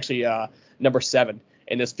field, he's actually number 7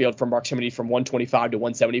 in this field from proximity from 125 to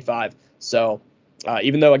 175. So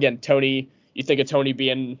even though, again, Tony, you think of Tony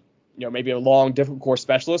being, maybe a long, difficult course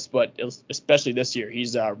specialist, but especially this year,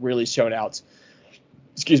 he's really shown out,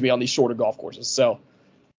 on these shorter golf courses. So,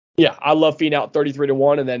 yeah, I love Finau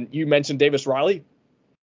 33-1. And then you mentioned Davis Riley,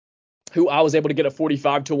 who I was able to get at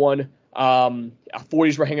 45-1.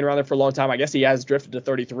 40s were hanging around there for a long time. I guess he has drifted to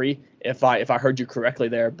 33 if I heard you correctly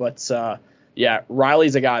there. But yeah,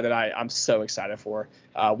 Riley's a guy that I'm so excited for.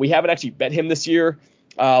 We haven't actually bet him this year,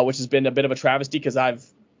 which has been a bit of a travesty because I've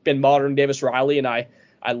been monitoring Davis Riley and I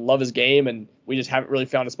love his game, and we just haven't really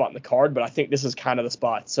found a spot in the card. But I think this is kind of the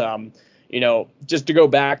spot. Just to go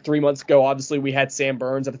back 3 months ago, obviously we had Sam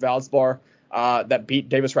Burns at the Valspar that beat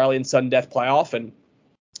Davis Riley in sudden death playoff, and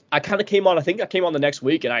I came on the next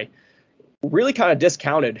week, and I really kind of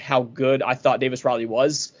discounted how good I thought Davis Riley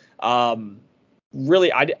was.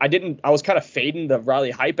 Really, I was kind of fading the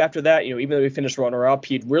Riley hype after that. Even though he finished runner-up,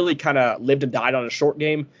 he'd really kind of lived and died on a short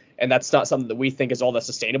game, and that's not something that we think is all that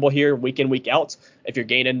sustainable here week in, week out. If you're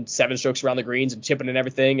gaining 7 strokes around the greens and chipping and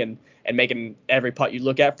everything and making every putt you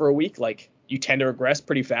look at for a week, like, you tend to regress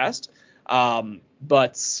pretty fast.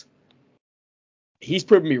 But he's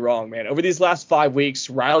proven me wrong, man. Over these last 5 weeks,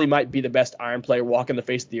 Riley might be the best iron player walking the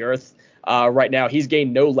face of the earth. Right now, he's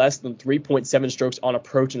gained no less than 3.7 strokes on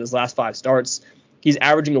approach in his last 5 starts. He's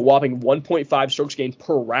averaging a whopping 1.5 strokes gained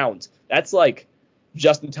per round. That's like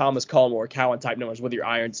Justin Thomas, Colin Morikawa type numbers with your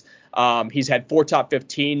irons. He's had 4 top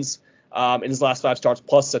 15s in his last 5 starts,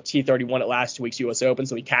 plus a T31 at last week's U.S. Open.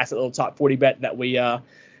 So he cast a little top 40 bet that we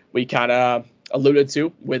kind of alluded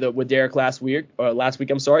to with Derek last week.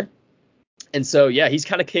 I'm sorry. And so, yeah,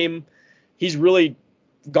 he's really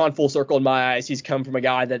gone full circle in my eyes. He's come from a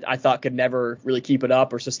guy that I thought could never really keep it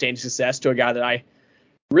up or sustain success to a guy that I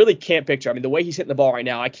really can't picture. I mean, the way he's hitting the ball right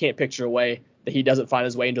now, I can't picture a way that he doesn't find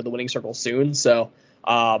his way into the winning circle soon. So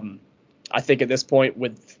I think at this point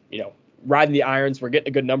with, riding the irons, we're getting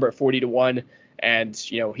a good number at 40-1. And,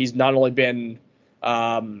 he's not only been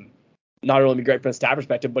great from a stat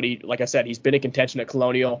perspective, but he, like I said, he's been in contention at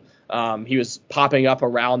Colonial. He was popping up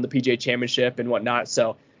around the PGA Championship and whatnot.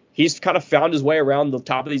 So he's kind of found his way around the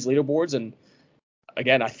top of these leaderboards. And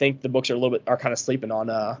again, I think the books are kind of sleeping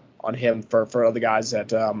on him for other guys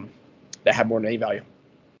that have more name value.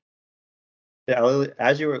 Yeah,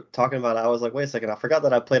 as you were talking about it, I was like, wait a second, I forgot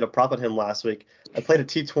that I played a prop on him last week. I played a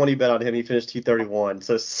T20 bet on him. He finished T31,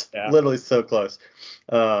 so it's literally so close.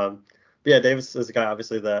 But yeah, Davis is a guy,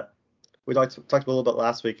 obviously, that we talked a little bit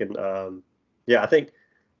last week. And yeah, I think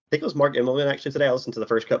it was Mark Immelman actually today. I listened to the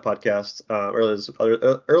First Cut podcast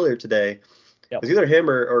earlier today. Yep. It was either him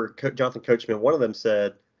or Jonathan Coachman. One of them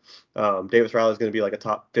said Davis Riley is going to be like a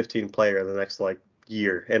top 15 player in the next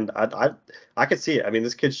year, and I could see it. I mean,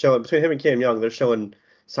 this kid's showing, between him and Cam Young, they're showing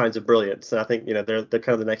signs of brilliance, and I think they're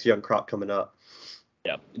kind of the next young crop coming up.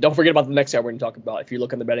 Yeah, don't forget about the next guy we're going to talk about if you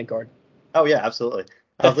look on the betting card. Oh yeah, absolutely.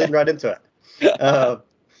 I was leading right into it.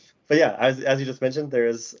 But yeah, as you just mentioned,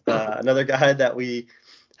 there's another guy that we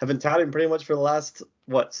have been touting pretty much for the last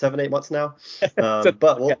 7-8 months now.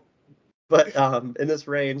 So- But in this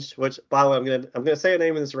range, which by the way, I'm gonna say a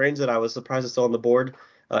name in this range that I was surprised is still on the board.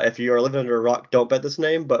 If you are living under a rock, don't bet this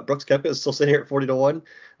name. But Brooks Koepka is still sitting here at 40-1.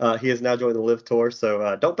 He has now joined the Live Tour,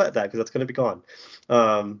 so don't bet that because that's going to be gone.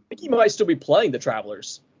 I think he might still be playing the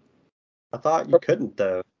Travelers. I thought you couldn't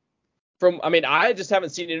though. I just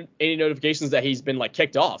haven't seen any notifications that he's been like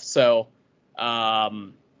kicked off. So,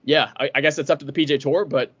 yeah, I guess it's up to the PJ Tour.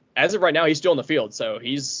 But as of right now, he's still in the field, so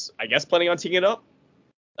he's, I guess, planning on teeing it up.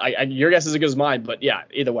 Your guess is as good as mine, but yeah,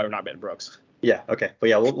 either way, we're not betting Brooks. Yeah, okay, but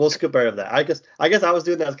yeah, we'll skip right over that. I guess I was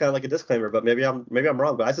doing that as kind of like a disclaimer, but maybe I'm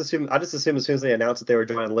wrong. But I just assumed as soon as they announced that they were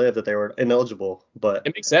joining Live that they were ineligible. But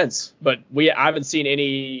it makes sense. But I haven't seen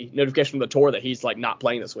any notification from the tour that he's like not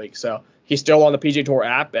playing this week. So he's still on the PJ Tour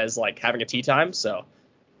app as like having a tee time. So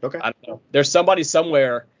okay, I don't know. There's somebody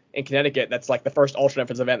somewhere in Connecticut that's like the first alternate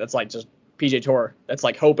for this event that's like just PJ Tour. That's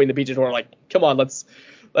like hoping the PJ Tour like, come on, let's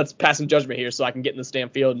pass some judgment here so I can get in this damn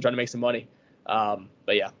field and try to make some money.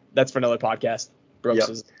 But yeah, that's for another podcast. Brooks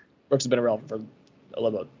has been irrelevant for a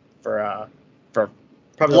little bit for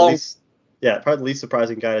probably long, probably the least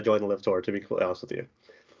surprising guy to join the Live Tour, to be completely honest with you.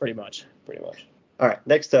 Pretty much. All right,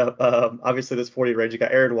 next up, obviously this 40 range, you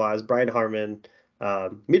got Aaron Wise, Brian Harmon,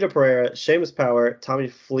 Mito Pereira, Seamus Power, Tommy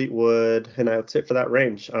Fleetwood, and that's it for that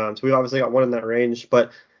range. So we've obviously got one in that range,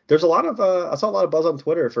 but there's a lot of I saw a lot of buzz on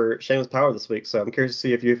Twitter for Seamus Power this week, so I'm curious to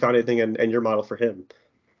see if you found anything in your model for him.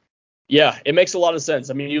 Yeah, it makes a lot of sense.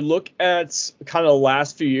 I mean, you look at kind of the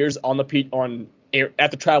last few years at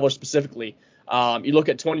the Travelers specifically. You look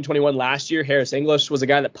at 2021 last year, Harris English was a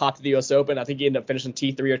guy that popped to the U.S. Open. I think he ended up finishing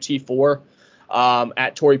T3 or T4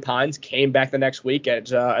 at Torrey Pines. Came back the next week at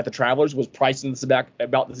the Travelers, was priced in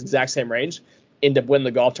about this exact same range. Ended up winning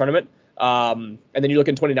the golf tournament. And then you look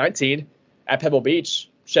in 2019 at Pebble Beach,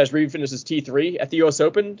 Shez Reed finishes T3 at the U.S.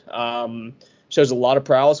 Open. Shows a lot of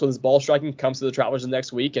prowess with his ball striking. Comes to the Travelers the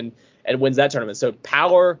next week and wins that tournament. So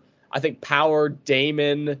Power,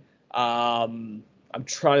 Damon. I'm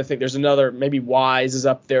trying to think. There's another, maybe Wise is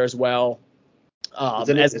up there as well.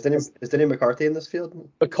 Is Denny McCarthy in this field?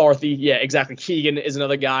 McCarthy, yeah, exactly. Keegan is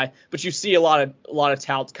another guy, but you see a lot of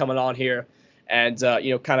touts coming on here, and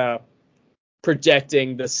kind of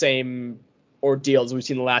projecting the same ordeals we've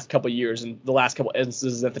seen the last couple of years and the last couple of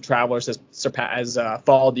instances that the Travelers has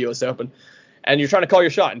followed the U.S. Open. And you're trying to call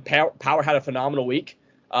your shot. And Power had a phenomenal week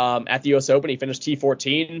at the U.S. Open. He finished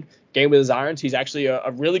T14, game with his irons. He's actually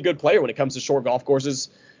a really good player when it comes to short golf courses.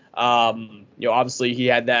 Obviously he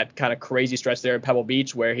had that kind of crazy stretch there at Pebble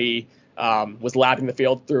Beach where he was lapping the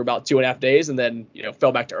field through about 2.5 days and then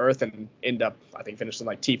fell back to earth and ended up, I think, finishing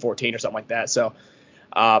like T14 or something like that. So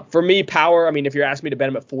for me, Power, I mean, if you're asking me to bet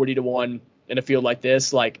him at 40-1 in a field like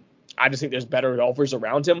this, like I just think there's better golfers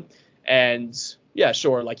around him. And yeah,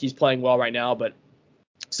 sure, like he's playing well right now, but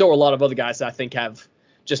so are a lot of other guys that I think have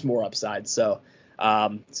just more upside. So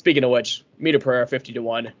speaking of which, Mito Pereira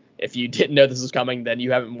 50-1. If you didn't know this was coming, then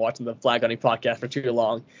you haven't been watching the Flag Hunting podcast for too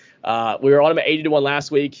long. We were on him at 80-1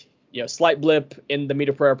 last week. Slight blip in the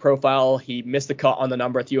Mito Pereira profile. He missed the cut on the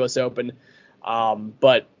number at the U.S. Open.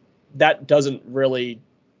 But that doesn't really,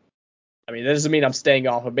 that doesn't mean I'm staying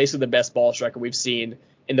off of basically the best ball striker we've seen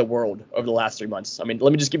in the world over the last 3 months. I mean,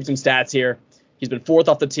 let me just give you some stats here. He's been fourth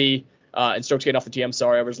off the tee in strokes gained off the tee,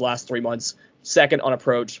 over his last 3 months. Second on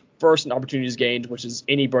approach, first in opportunities gained, which is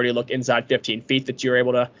any birdie look inside 15 feet that you're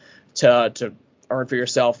able to earn for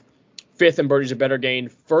yourself. Fifth in birdies or better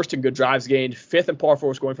gained. First in good drives gained. Fifth in par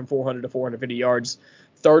fours going from 400 to 450 yards.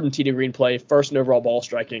 Third in tee to green play. First in overall ball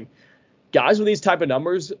striking. Guys with these type of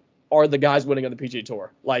numbers are the guys winning on the PGA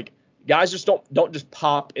Tour. Like, guys just don't just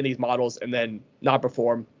pop in these models and then not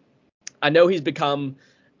perform. I know he's become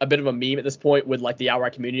a bit of a meme at this point with like the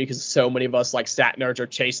outright community because so many of us like stat nerds are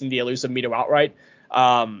chasing the elusive Mito outright.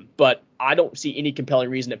 But I don't see any compelling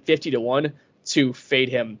reason at 50-1 to fade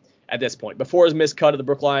him at this point. Before his missed cut of the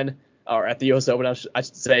Brookline, or at the U.S. Open, I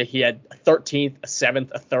should say, he had a 13th, a 7th,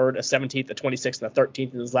 a 3rd, a 17th, a 26th, and a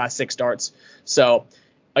 13th in his last 6 starts. So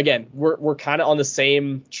again, we're kind of on the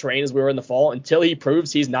same train as we were in the fall until he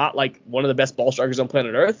proves he's not like one of the best ball strikers on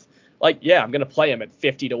planet Earth. Like, yeah, I'm going to play him at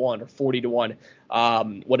 50-1 or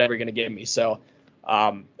 40-1, whatever you're going to give me. So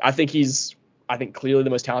I think clearly the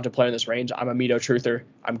most talented player in this range. I'm a Mito truther.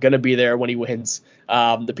 I'm going to be there when he wins.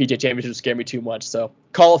 The PGA Championship scared me too much. So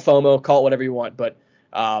call it FOMO, call it whatever you want. But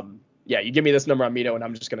yeah, you give me this number on Mito and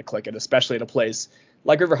I'm just going to click it, especially at a place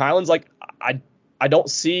like River Highlands. Like I don't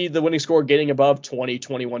see the winning score getting above 20,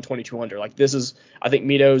 21, 22 under. Like this is, I think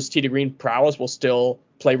Mito's tee to green prowess will still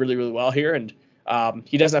play really, really well here. And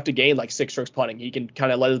he doesn't have to gain like 6 strokes putting. He can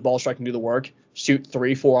kind of let his ball striking do the work, shoot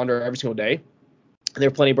 3-4 under every single day. There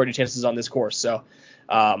are plenty of birdie chances on this course. So,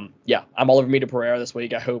 yeah, I'm all over Mito Pereira this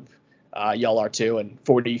week. I hope y'all are too. And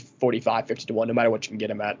 40, 45, 50 to 1, no matter what you can get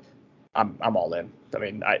him at, I'm all in. I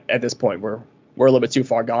mean, at this point, we're a little bit too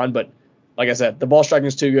far gone. But like I said, the ball striking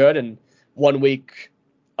is too good. And 1 week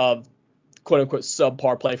of quote-unquote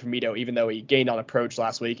subpar play for Mito, even though he gained on approach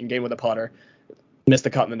last week and gained with a putter, missed the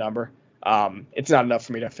cut in the number. It's not enough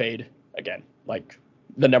for me to fade, again, like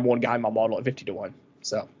the number one guy in my model at 50 to 1.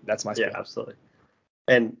 So that's my spin. Yeah, absolutely.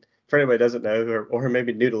 And for anybody who doesn't know or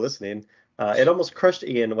maybe new to listening, it almost crushed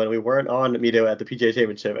Ian when we weren't on Mito at the PGA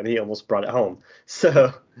Championship, and he almost brought it home.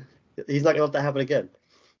 So he's not going to let that happen again.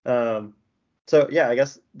 So, yeah, I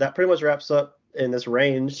guess that pretty much wraps up in this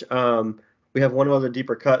range. We have one other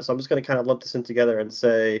deeper cut, so I'm just going to kind of lump this in together and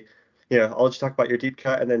say, I'll let you talk about your deep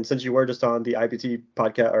cut, and then since you were just on the IBT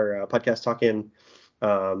podcast talking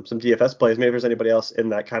some DFS plays, maybe there's anybody else in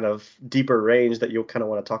that kind of deeper range that you'll kind of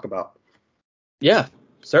want to talk about. Yeah,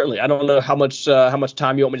 certainly. I don't know how much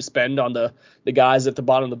time you want me to spend on the guys at the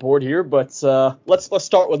bottom of the board here, but let's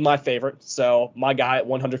start with my favorite. So my guy at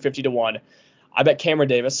 150 to 1, I bet Cameron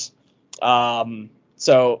Davis.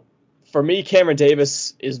 So for me, Cameron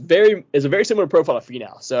Davis is a very similar profile to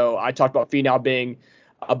Finau. So I talked about Finau being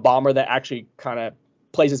a bomber that actually kind of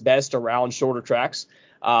plays his best around shorter tracks.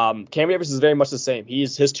 Cameron Davis is very much the same.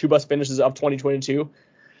 His two best finishes of 2022.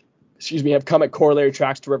 Have come at corollary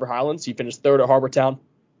tracks to River Highlands. He finished third at Harbortown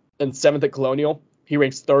and seventh at Colonial. He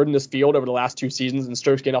ranks third in this field over the last 2 seasons in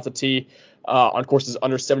strokes gained off the tee on courses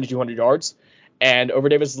under 7,200 yards. And over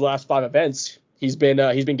Davis's last 5 events, he's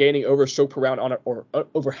been gaining over a stroke per round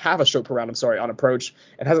over half a stroke per round. On approach,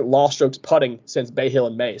 and hasn't lost strokes putting since Bay Hill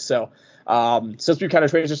in May. So since we kind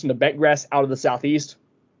of transitioned to Bentgrass out of the southeast,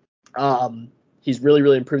 he's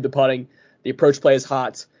really improved the putting. The approach play is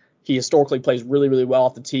hot. He historically plays really well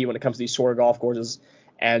off the tee when it comes to these shorter golf courses,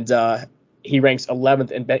 and he ranks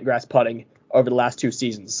 11th in bent grass putting over the last 2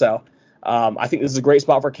 seasons. So I think this is a great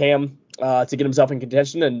spot for Cam to get himself in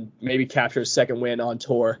contention and maybe capture his second win on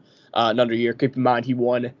tour in under a year. Keep in mind he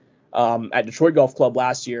won at Detroit Golf Club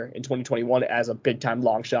last year in 2021 as a big-time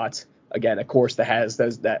long shot. Again, a course that has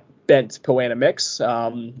that bent Poana mix,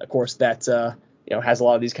 a course that has a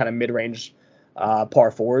lot of these kind of mid-range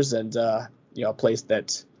par fours, and a place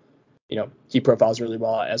that he profiles really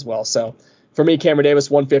well as well. So for me, Cameron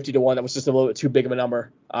Davis 150 to 1, that was just a little bit too big of a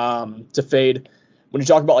number to fade. When you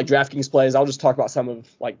talk about like DraftKings plays, I'll just talk about some of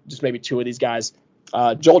just maybe 2 of these guys.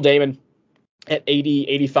 Joel Damon at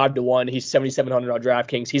 85 to 1. He's 7,700 on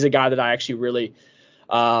DraftKings. He's a guy that I actually really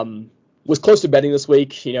was close to betting this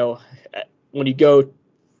week. When you go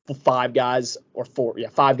 5 guys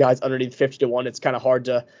underneath 50 to 1, it's kind of hard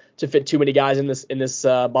to fit too many guys in this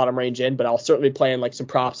bottom range in, but I'll certainly be playing like some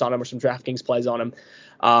props on him or some DraftKings plays on him.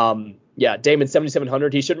 Damon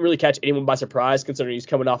 7,700. He shouldn't really catch anyone by surprise considering he's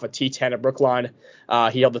coming off a T10 at Brookline.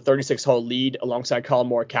 He held the 36-hole lead alongside Colin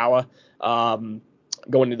Morikawa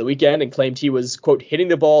going into the weekend and claimed he was, quote, hitting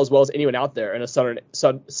the ball as well as anyone out there in a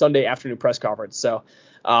Sunday afternoon press conference. So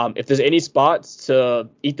if there's any spots to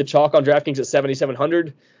eat the chalk on DraftKings at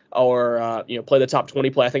 7,700 or play the top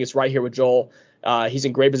 20 play, I think it's right here with Joel. He's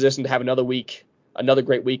in great position to have another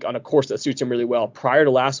great week on a course that suits him really well. Prior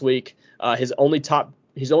to last week, his only 2 top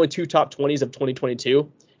 20s of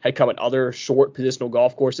 2022 had come at other short positional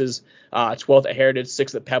golf courses, 12th at Heritage,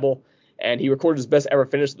 6th at Pebble, and he recorded his best ever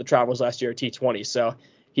finish at the Travelers last year at T20. So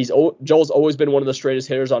Joel's always been one of the straightest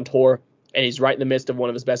hitters on tour, and he's right in the midst of one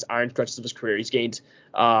of his best iron stretches of his career. He's gained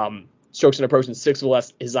strokes on approach in 6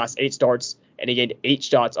 of his last 8 starts, and he gained 8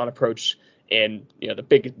 shots on approach in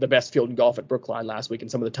the best field in golf at Brookline last week in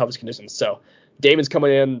some of the toughest conditions. So Damon's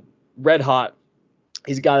coming in red hot.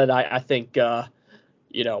 He's a guy that I think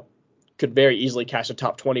could very easily catch a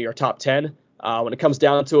top 20 or top 10. When it comes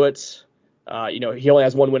down to it, he only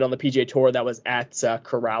has 1 win on the PGA Tour. That was at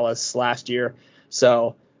Corrales last year.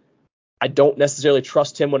 So I don't necessarily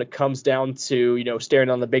trust him when it comes down to staring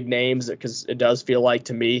on the big names, because it does feel like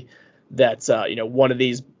to me that one of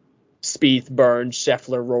these Spieth, Burns,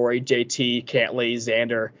 Scheffler, Rory, JT, Cantley,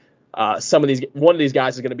 Xander, one of these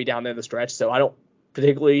guys is going to be down there in the stretch. So I don't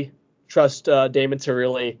particularly trust Damon to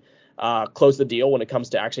really close the deal when it comes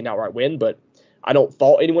to actually an outright win, but I don't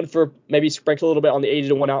fault anyone for maybe sprinkle a little bit on the 80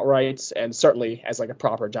 to 1 outrights, and certainly as like a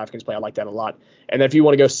proper DraftKings play, I like that a lot. And then if you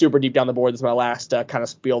want to go super deep down the board, this is my last kind of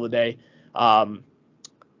spiel of the day. Adam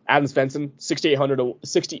Svensson, 6,800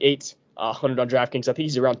 on DraftKings. I think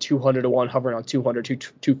he's around 200 to 1, hovering on 200 to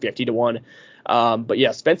 250 to 1. But yeah,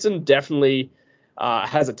 Svensson definitely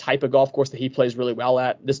has a type of golf course that he plays really well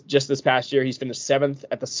at. This past year, he's finished 7th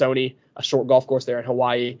at the Sony, a short golf course there in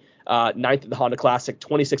Hawaii, 9th at the Honda Classic,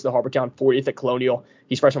 26th at the Harbour Town, 40th at Colonial.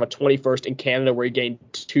 He's fresh off a 21st in Canada where he gained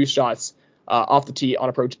 2 shots off the tee on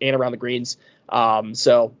approach and around the greens.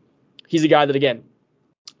 So he's a guy that, again,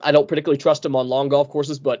 I don't particularly trust him on long golf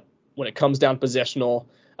courses, but when it comes down to positional,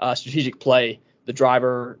 strategic play, the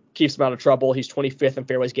driver keeps him out of trouble. He's 25th in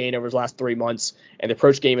fairways gained over his last 3 months, and the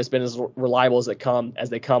approach game has been as reliable as they come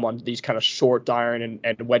on these kind of short iron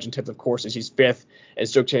and wedge intensive courses. He's 5th in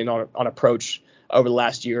stroke change on approach over the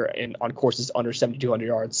last year and on courses under 7,200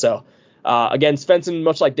 yards. So again, Svensson,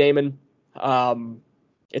 much like Damon,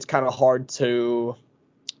 it's kind of hard to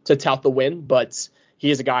tout the win, but he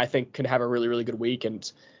is a guy I think can have a really, really good week.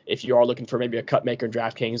 And if you are looking for maybe a cut maker in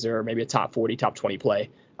DraftKings or maybe a top 40, top 20 play,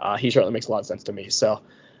 he certainly makes a lot of sense to me. So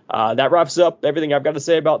that wraps up everything I've got to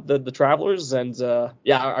say about the Travelers. And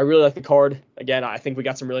I really like the card. Again, I think we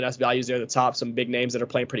got some really nice values there at the top, some big names that are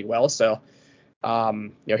playing pretty well. So,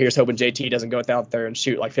 here's hoping JT doesn't go out there and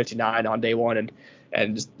shoot like 59 on day one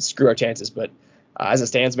and just screw our chances. But as it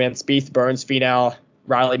stands, man, Spieth, Burns, Finau,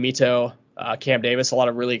 Riley, Mito, Cam Davis, a lot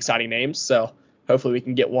of really exciting names. So hopefully we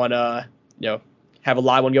can get one, have a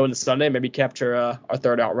live one going this Sunday, maybe capture our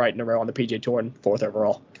 3rd outright in a row on the PGA Tour and 4th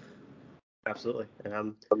overall. Absolutely,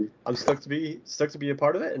 and I'm stoked to be a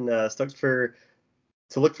part of it, and stoked to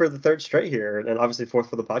look for the 3rd straight here, and obviously 4th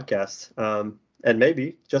for the podcast. And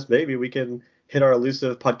maybe, just maybe, we can hit our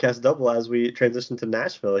elusive podcast double as we transition to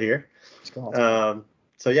Nashville here.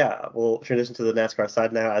 So yeah, we'll transition to the NASCAR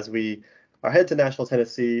side now as we are headed to Nashville,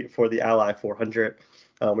 Tennessee for the Ally 400.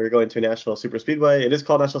 We're going to Nashville Super Speedway. It is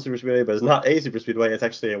called Nashville Super Speedway, but it's not a super speedway. It's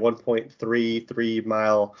actually a 1.33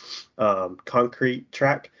 mile concrete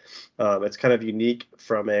track. It's kind of unique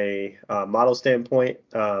from a model standpoint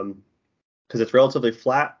because it's relatively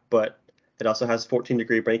flat, but it also has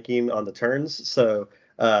 14-degree braking on the turns. So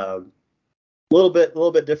a little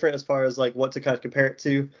bit different as far as like what to kind of compare it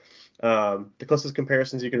to. The closest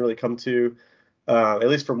comparisons you can really come to, at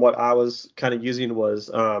least from what I was kind of using,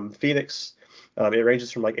 was Phoenix. It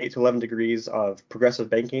ranges from like 8 to 11 degrees of progressive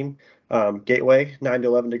banking. Gateway, 9 to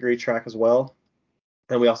 11 degree track as well.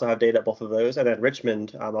 And we also have data at both of those. And then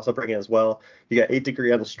Richmond, also bringing as well. You got 8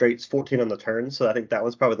 degree on the straights, 14 on the turns. So I think that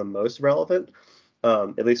one's probably the most relevant,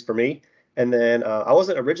 at least for me. And then I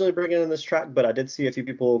wasn't originally bringing in this track, but I did see a few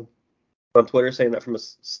people on Twitter saying that from a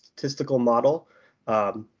statistical model,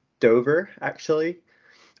 Dover actually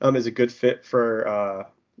is a good fit for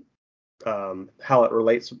how it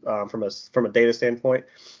relates from a data standpoint.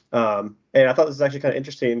 And I thought this is actually kind of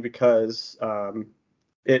interesting because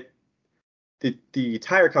the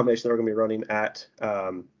tire combination that we're going to be running at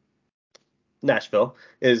Nashville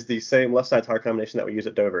is the same left side tire combination that we use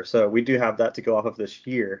at Dover. So we do have that to go off of this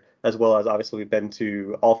year, as well as obviously we've been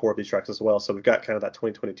to all 4 of these tracks as well. So we've got kind of that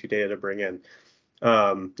 2022 data to bring in.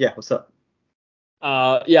 What's up?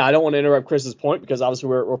 I don't want to interrupt Chris's point because obviously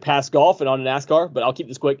we're past golf and on to NASCAR, but I'll keep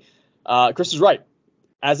this quick. Chris is right.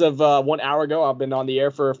 As of 1 hour ago, I've been on the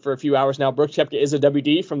air for a few hours now. Brooks Koepka is a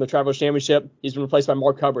WD from the Travelers Championship. He's been replaced by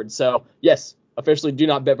Mark Hubbard. So, yes, officially do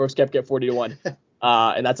not bet Brooks Koepka at 40-1.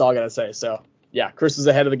 And that's all I got to say. So, yeah, Chris is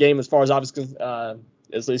ahead of the game as far as obviously, at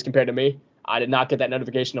least compared to me. I did not get that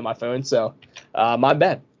notification on my phone. So, my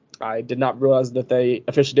bad. I did not realize that they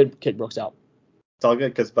officially did kick Brooks out. It's all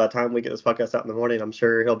good because by the time we get this podcast out in the morning, I'm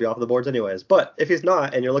sure he'll be off the boards anyways. But if he's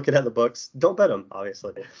not and you're looking at the books, don't bet him,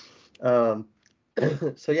 obviously. So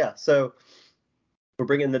we're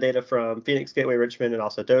bringing the data from Phoenix, Gateway, Richmond, and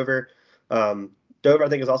also Dover. Dover, I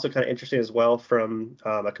think, is also kind of interesting as well from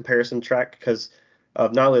a comparison track because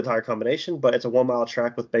of not only the tire combination, but it's a 1 mile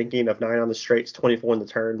track with banking of 9 on the straights, 24 in the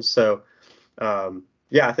turns. So, I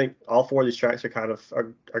think all 4 of these tracks are kind of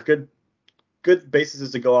are good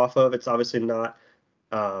bases to go off of. It's obviously not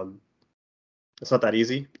it's not that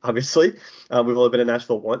easy, obviously. We've only been in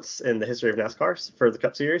Nashville once in the history of NASCAR for the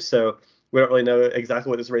Cup Series, so we don't really know exactly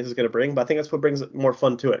what this race is going to bring. But I think that's what brings more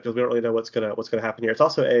fun to it because we don't really know what's gonna happen here. It's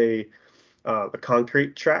also a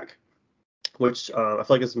concrete track, which I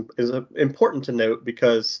feel like is important to note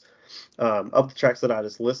because of the tracks that I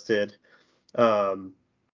just listed.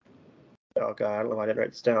 Oh God, I don't know why I didn't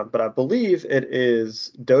write this down, but I believe it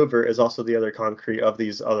is Dover is also the other concrete of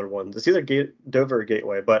these other ones. It's either Dover or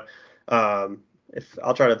Gateway, but if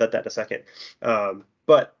I'll try to vet that in a second.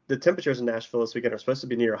 But the temperatures in Nashville this weekend are supposed to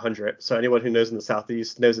be near 100. So anyone who knows in the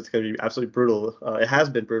Southeast knows it's going to be absolutely brutal. It has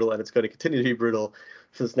been brutal, and it's going to continue to be brutal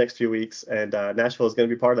for this next few weeks. And Nashville is going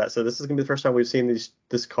to be part of that. So this is going to be the first time we've seen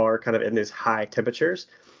this car kind of in these high temperatures.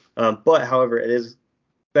 But however, it is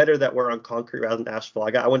better that we're on concrete rather than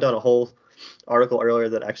asphalt. I went down a whole article earlier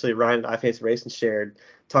that actually Ryan at iFantasy Racing shared,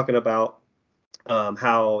 talking about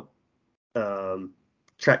how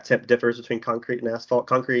track temp differs between concrete and asphalt.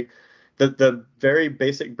 Concrete, the very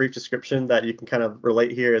basic brief description that you can kind of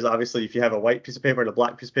relate here is obviously if you have a white piece of paper and a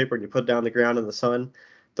black piece of paper and you put it down on the ground in the sun,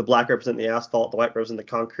 the black represent the asphalt, the white represent the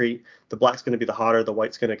concrete. The black's going to be the hotter, the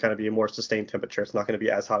white's going to kind of be a more sustained temperature. It's not going to be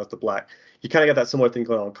as hot as the black. You kind of got that similar thing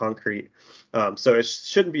going on concrete. So it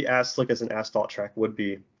shouldn't be as slick as an asphalt track would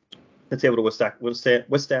be. It's able to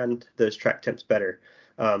withstand those track temps better.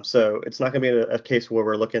 So it's not going to be a case where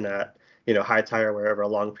we're looking at, high tire wear over a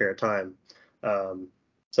long period of time.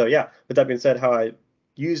 So yeah, with that being said, how I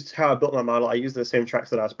built my model, I used the same tracks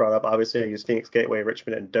that I was brought up. Obviously, I used Phoenix, Gateway,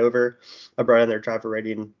 Richmond, and Dover. I brought in their driver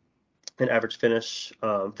rating and average finish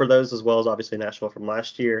for those, as well as obviously Nashville from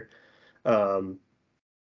last year. I'm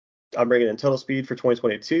bringing in total speed for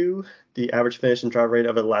 2022, the average finish and driver rating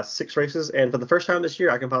over the last 6 races, and for the first time this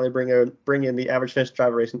year, I can finally bring in the average finish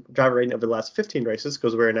driver rating over the last 15 races,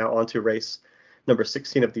 because we're now on to race number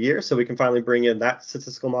 16 of the year. So we can finally bring in that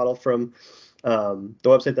statistical model from the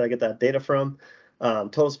website that I get that data from.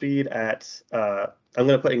 Total speed at I'm going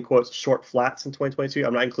to put in quotes short flats in 2022.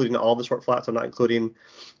 I'm not including all the short flats. I'm not including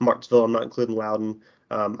Martinsville. I'm not including Loudon.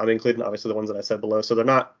 I'm including obviously the ones that I said below. So they're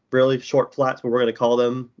not really short flats, but we're going to call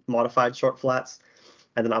them modified short flats.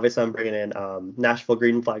 And then obviously I'm bringing in Nashville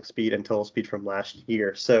green flag speed and total speed from last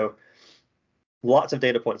year. So lots of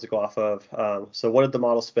data points to go off of. So what did the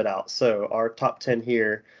model spit out? So our top 10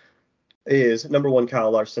 here is number 1,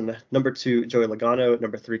 Kyle Larson, number 2, Joey Logano,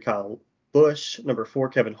 number 3, Kyle Busch, number 4,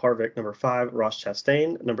 Kevin Harvick, number 5, Ross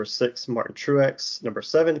Chastain, number 6, Martin Truex, number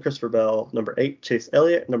 7, Christopher Bell, number 8, Chase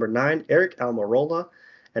Elliott, number 9, Eric Almirola,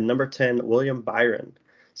 and number 10, William Byron.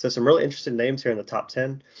 So some really interesting names here in the top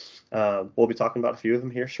 10. We'll be talking about a few of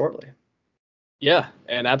them here shortly. Yeah,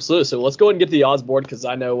 and absolutely. So let's go ahead and get to the odds board, because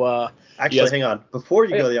I know Actually, hang on. Before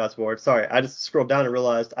you go to the odds board, sorry, I just scrolled down and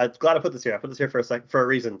realized I'm glad I put this here. I put this here for a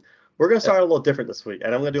reason. We're going to start a little different this week,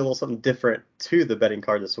 and I'm going to do a little something different to the betting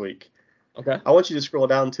card this week. Okay. I want you to scroll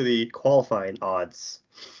down to the qualifying odds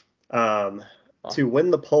to win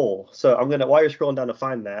the pole. So I'm gonna, while you're scrolling down to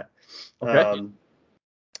find that,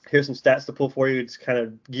 here's some stats to pull for you to kind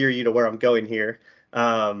of gear you to where I'm going here.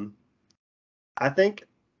 I think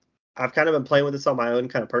I've kind of been playing with this on my own,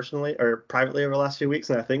 kind of personally or privately over the last few weeks,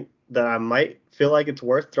 and I think that I might feel like it's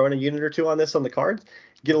worth throwing a unit or two on this on the card,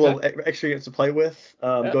 get a little extra units to play with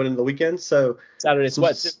going into the weekend. So Saturday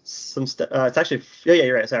sweats. It's actually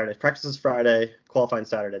you're right. Saturday practice is Friday, qualifying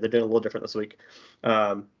Saturday. They're doing a little different this week.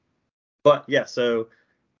 But yeah, so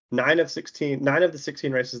 9 of the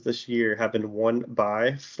 16 races this year have been won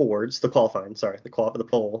by Fords. The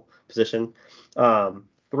pole position.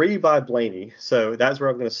 3 by Blaney. So that's where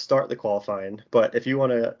I'm going to start the qualifying. But if you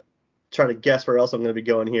want to try to guess where else I'm going to be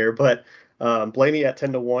going here, but Blaney at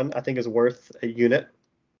 10-1 I think is worth a unit,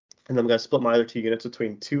 and I'm going to split my other 2 units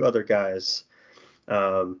between 2 other guys.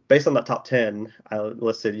 Based on that top 10 I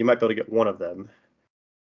listed, you might be able to get one of them.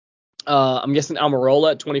 I'm guessing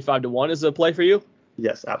Almirola at 25-1 is a play for you.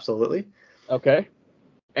 Yes, absolutely. Okay.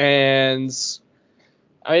 And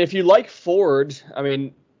I mean, if you like Ford, I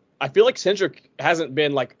mean, I feel like Cindric hasn't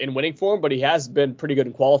been like in winning form, but he has been pretty good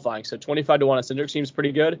in qualifying. So 25-1 on Cindric seems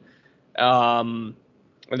pretty good. And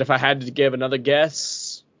if I had to give another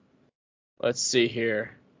guess, let's see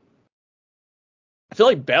here. I feel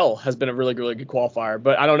like Bell has been a really, really good qualifier,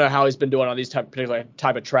 but I don't know how he's been doing on these particular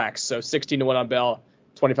type of tracks. So 16-1 on Bell,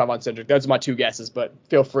 25 on Cindric. Those are my 2 guesses, but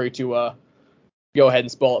feel free to go ahead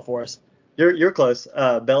and spoil it for us. You're close.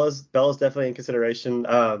 Bell is definitely in consideration.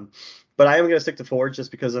 But I am going to stick to Ford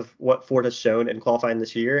just because of what Ford has shown in qualifying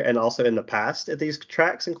this year and also in the past at these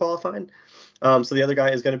tracks in qualifying. So the other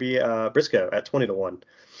guy is going to be Briscoe at 20-1.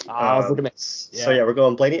 I was looking at. Yeah. So yeah, we're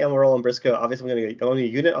going Blaney, Almirola, and Briscoe. Obviously, we're going to get only a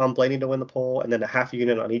unit on Blaney to win the pole, and then a half a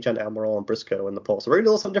unit on each on Almirola and Briscoe to win the pole. So we're going to do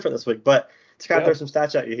a little something different this week. But to kind of throw some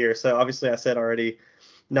stats at you here. So obviously, I said already,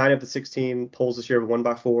 9 of the 16 poles this year were won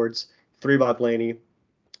by Fords, 3 by Blaney.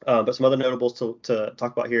 But some other notables to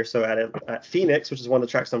talk about here. So at Phoenix, which is one of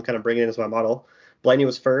the tracks I'm kind of bringing in as my model, Blaney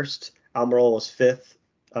was first, Almirola was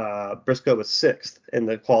 5th, Briscoe was 6th in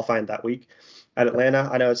the qualifying that week. At Atlanta,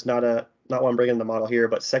 I know it's not what I'm bringing in the model here,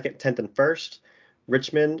 but 2nd, 10th, and 1st.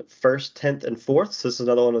 Richmond, 1st, 10th, and 4th. So this is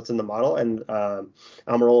another one that's in the model. And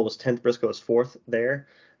Almirola was 10th, Briscoe was 4th there.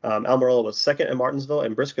 Almirola was 2nd in Martinsville,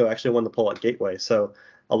 and Briscoe actually won the pole at Gateway. So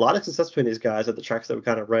a lot of success between these guys at the tracks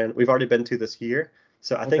that we've already been to this year.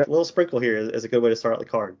 So I think a little sprinkle here is a good way to start out the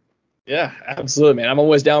card. Yeah, absolutely, man. I'm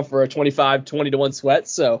always down for a 20-1 sweat.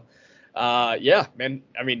 So Yeah, man.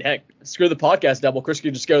 I mean, heck, screw the podcast double. Chris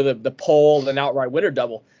could just go to the poll, then outright winner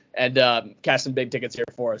double, and cash some big tickets here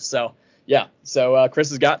for us. So, yeah. So Chris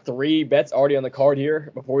has got 3 bets already on the card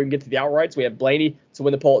here. Before we can get to the outrights, we have Blaney to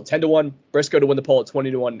win the poll at 10-1, Briscoe to win the poll at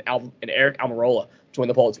 20-1, and Eric Almirola to win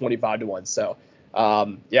the poll at 25-1. So,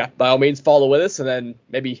 yeah, by all means, follow with us, and then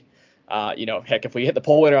maybe, heck, if we hit the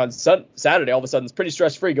poll winner on Saturday, all of a sudden it's pretty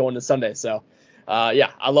stress-free going to Sunday. So,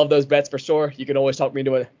 yeah, I love those bets for sure. You can always talk me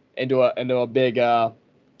into a big kind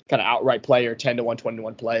of outright play or 10-1,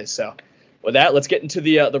 20-1 play. So with that, let's get into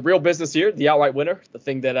the real business here, the outright winner, the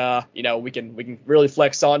thing that we can really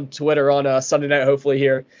flex on Twitter on Sunday night, hopefully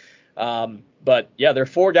here. But yeah, there are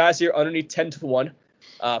 4 guys here underneath 10-1.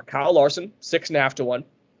 Kyle Larson 6.5-1,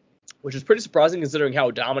 which is pretty surprising considering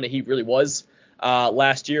how dominant he really was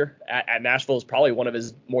last year at Nashville. Is probably one of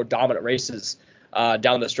his more dominant races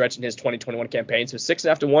down the stretch in his 2021 campaign. So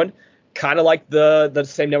 6.5-1. Kind of like the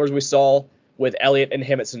same numbers we saw with Elliott and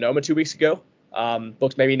him at Sonoma 2 weeks ago.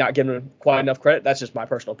 Books maybe not giving him quite enough credit. That's just my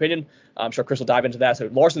personal opinion. I'm sure Chris will dive into that. So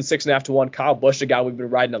Larson 6.5-1. Kyle Busch, a guy we've been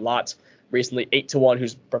riding a lot recently, 8-1,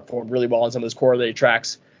 who's performed really well on some of those correlated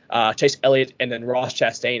tracks. Chase Elliott and then Ross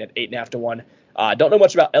Chastain at 8.5-1. Don't know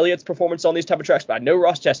much about Elliott's performance on these type of tracks, but I know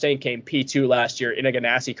Ross Chastain came P2 last year in a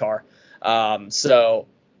Ganassi car. So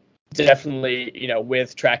definitely,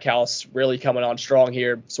 with Trackhouse really coming on strong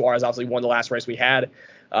here. Suarez obviously won the last race we had.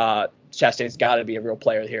 Chastain's got to be a real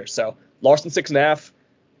player here. So Larson 6.5,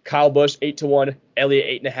 Kyle Busch 8-1,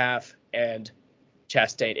 Elliott 8.5, and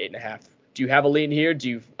Chastain 8.5. Do you have a lean here? Do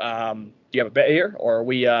you have a bet here, or are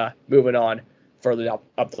we moving on further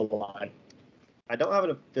up the line? I don't have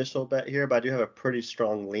an official bet here, but I do have a pretty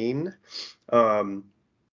strong lean.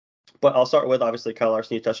 But I'll start with obviously Kyle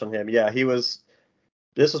Larson. You touched on him. Yeah,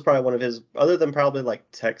 this was probably one of his, other than probably like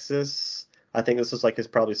Texas, I think this was like his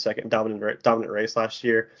probably second dominant race last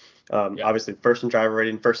year. Obviously first in driver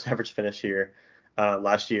rating, first in average finish here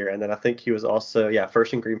last year. And then I think he was also,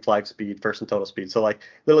 first in green flag speed, first in total speed. So like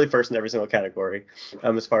literally first in every single category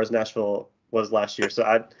as far as Nashville was last year. So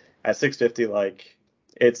at 650, like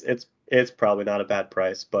it's probably not a bad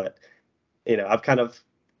price, but I've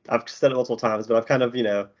said it multiple times, but I've kind of,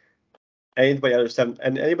 anybody under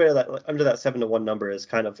under that 7-1 number is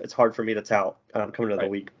it's hard for me to tout coming into the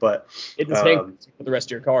week. But it's the same with the rest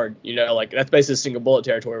of your card. Like that's basically single bullet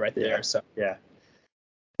territory right there. Yeah, so yeah.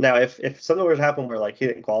 Now if something were to happen where like he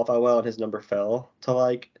didn't qualify well and his number fell to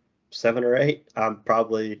like 7 or 8, I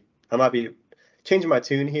might be changing my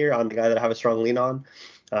tune here on the guy that I have a strong lean on.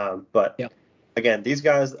 But yeah. Again, these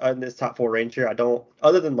guys in this top 4 range here,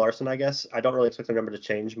 other than Larson, I guess, I don't really expect their number to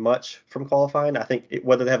change much from qualifying. I think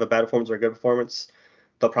whether they have a bad performance or a good performance,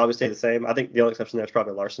 they'll probably stay the same. I think the only exception there is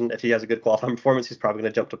probably Larson. If he has a good qualifying performance, he's probably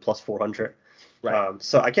going to jump to plus 400. Right.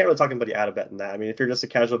 So I can't really talk anybody out of betting that. I mean, if you're just a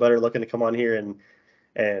casual bettor looking to come on here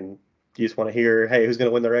and you just want to hear, hey, who's going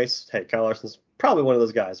to win the race? Hey, Kyle Larson's probably one of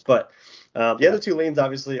those guys. But the other 2 leans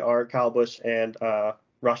obviously are Kyle Busch and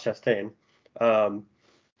Ross Chastain.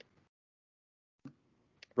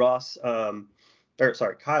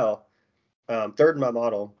 Kyle, third in my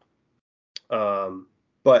model.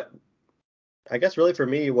 But I guess really for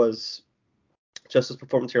me was just his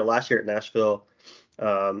performance here last year at Nashville.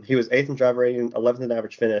 He was 8th in driver rating, 11th in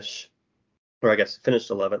average finish, or I guess finished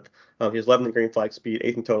 11th. He was 11th in green flag speed,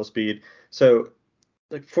 8th in total speed. So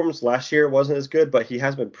the performance last year wasn't as good, but he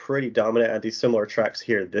has been pretty dominant at these similar tracks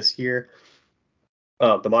here this year.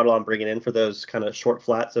 The model I'm bringing in for those kind of short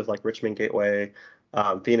flats of like Richmond Gateway,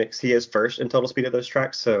 Phoenix, he is first in total speed at those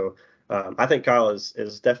tracks. So I think Kyle is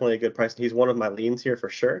definitely a good price. He's one of my leans here for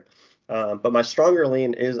sure. But my stronger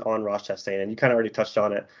lean is on Ross Chastain, and you kind of already touched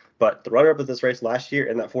on it. But the runner-up of this race last year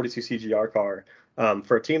in that 42 CGR car,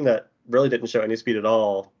 for a team that really didn't show any speed at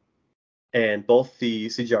all, and both the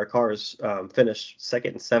CGR cars finished 2nd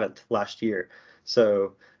and 7th last year.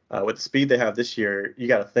 So with the speed they have this year, you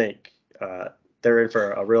got to think they're in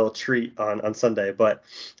for a real treat on Sunday. But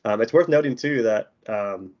it's worth noting too that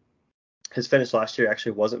his finish last year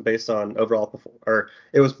actually wasn't based on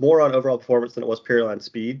it was more on overall performance than it was purely on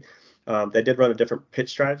speed. They did run a different pit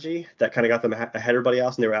strategy that kind of got them ahead of everybody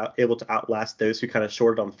else, and they were able to outlast those who kind of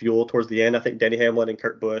shorted on fuel towards the end. I think Denny Hamlin and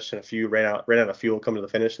Kurt Busch and a few ran out of fuel coming to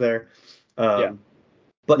the finish there. But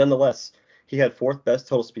nonetheless, he had 4th best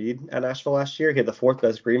total speed at Nashville last year. He had the 4th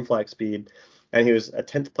best green flag speed, and he was a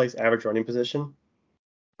 10th place average running position.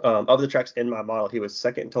 Of the tracks in my model, he was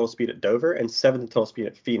 2nd in total speed at Dover and 7th in total speed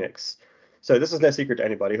at Phoenix. So this is no secret to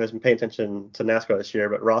anybody who has been paying attention to NASCAR this year,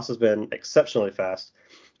 but Ross has been exceptionally fast.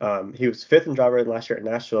 He was 5th in driver rating last year at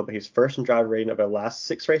Nashville, but he's 1st in driver rating over the last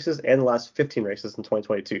 6 races and the last 15 races in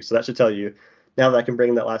 2022. So that should tell you, now that I can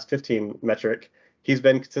bring that last 15 metric, he's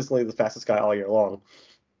been consistently the fastest guy all year long.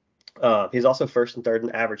 He's also first and third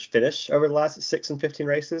in average finish over the last 6 and 15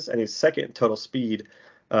 races, and he's second in total speed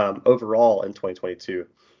overall in 2022.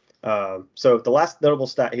 So the last notable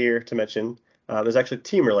stat here to mention is actually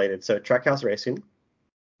team related. So Trackhouse Racing,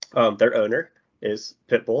 their owner is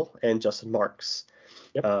Pitbull and Justin Marks.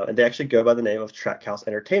 Yep. And they actually go by the name of Trackhouse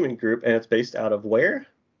Entertainment Group, and it's based out of where?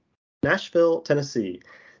 Nashville, Tennessee.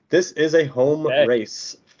 This is a home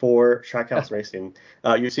race for Trackhouse Racing.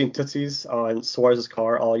 You've seen Tootsies on Suarez's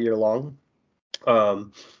car all year long,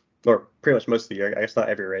 or pretty much most of the year. I guess not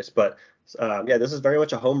every race, but yeah, this is very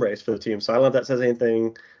much a home race for the team. So I don't know if that says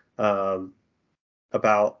anything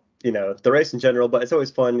about the race in general, but it's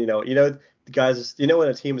always fun. The guys, when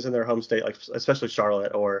a team is in their home state, like especially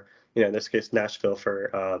Charlotte or in this case Nashville for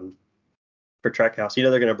Trackhouse, they're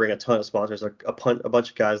going to bring a ton of sponsors, a bunch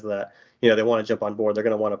of guys that they want to jump on board. They're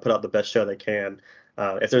going to want to put out the best show they can.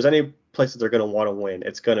 If there's any places they're going to want to win,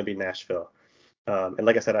 it's going to be Nashville. And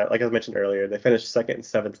like I said, like I mentioned earlier, they finished 2nd and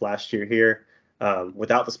 7th last year here.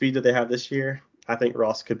 Without the speed that they have this year, I think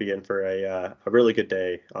Ross could be in for a really good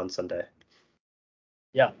day on Sunday.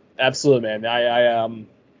 Yeah, absolutely, man. I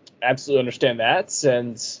absolutely understand that.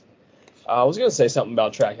 And I was going to say something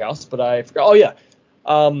about Trackhouse, but I forgot. Oh, yeah.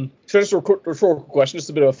 So just a rhetorical question, just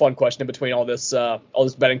a bit of a fun question in between all this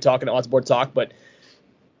betting talk and odds board talk. But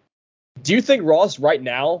do you think Ross right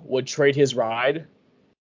now would trade his ride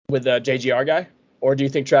with a JGR guy, or do you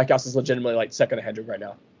think Trackhouse is legitimately like second to Hendrick right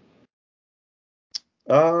now?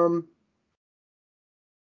 I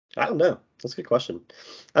don't know. That's a good question.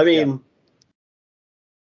 I mean,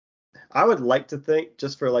 I would like to think,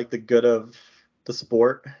 just for like the good of the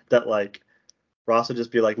sport, that like Ross would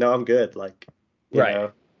just be like, no, I'm good. Like, you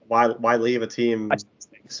know, why leave a team?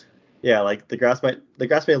 Yeah, like the grass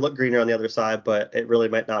may look greener on the other side, but it really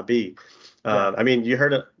might not be. I mean, you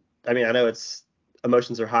heard it. I mean, I know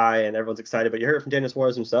emotions are high and everyone's excited, but you heard it from Daniel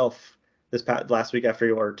Suarez himself last week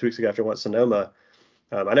or 2 weeks ago after he went to Sonoma.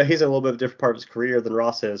 I know he's in a little bit of a different part of his career than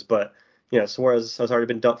Ross is, but Suarez has already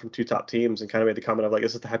been dumped from 2 top teams and kind of made the comment of like,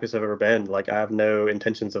 this is the happiest I've ever been. Like, I have no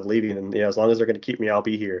intentions of leaving, and as long as they're going to keep me, I'll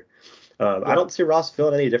be here. I don't see Ross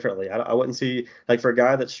feeling any differently. I wouldn't see, like, for a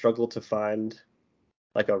guy that struggled to find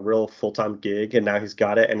like a real full-time gig, and now he's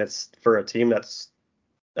got it, and it's for a team that's,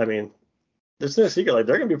 I mean, there's no secret, like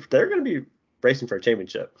they're gonna be racing for a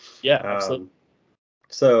championship. Yeah, absolutely.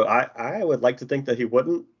 So I would like to think that he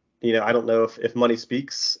wouldn't. I don't know if money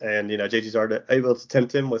speaks, and JG's are able to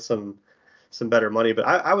tempt him with some better money, but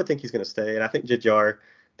I would think he's going to stay, and I think JGR,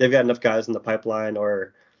 they've got enough guys in the pipeline,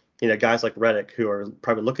 or guys like Reddick who are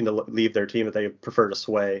probably looking to leave their team that they prefer to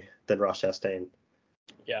sway than Ross Chastain.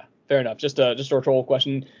 Yeah, fair enough. Just a rhetorical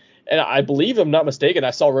question, and I believe, if I'm not mistaken,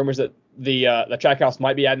 I saw rumors that the Trackhouse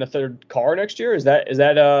might be adding a 3rd car next year. Is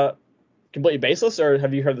that completely baseless, or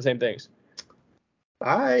have you heard the same things?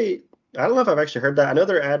 I don't know if I've actually heard that. I know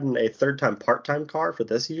they're adding a 3rd-time part-time car for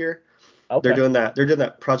this year. Okay. They're doing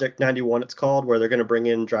that Project 91, it's called, where they're going to bring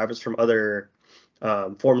in drivers from other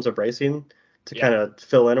forms of racing to kind of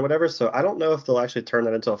fill in or whatever. So I don't know if they'll actually turn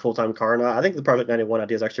that into a full-time car or not. I think the Project 91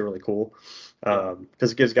 idea is actually really cool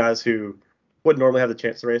because it gives guys who wouldn't normally have the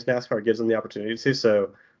chance to race NASCAR, it gives them the opportunity to.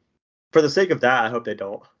 So for the sake of that, I hope they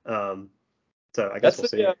don't. So I guess we'll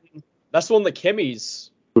see. That's the one that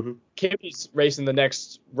Kimmy's racing the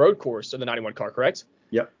next road course in the 91 car, correct?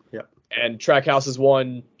 Yep. And Trackhouse has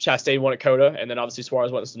won, Chastain won at Coda, and then obviously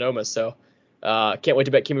Suarez won at Sonoma. So can't wait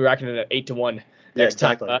to bet Kimi Räikkönen at 8-1 next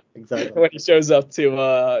time. Exactly. When he shows up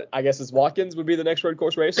to, I guess it's Watkins would be the next road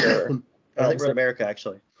course race. Or I think Road America,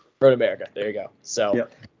 actually. Road America. There you go. So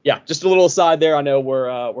yeah, just a little aside there. I know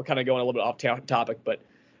we're kind of going a little bit off topic, but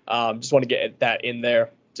just want to get that in there,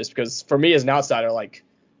 just because for me as an outsider, like,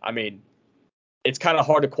 I mean, it's kind of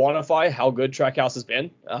hard to quantify how good Trackhouse has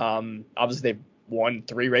been. Obviously, they've won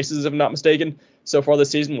 3 races, if I'm not mistaken, so far this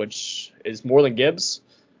season, which is more than Gibbs.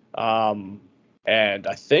 And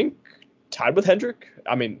I think tied with Hendrick.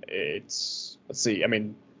 I mean, let's see. I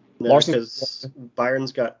mean, Larson, because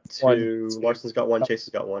Byron's got 2, Larson's got 1, Chase has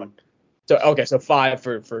got 1. So 5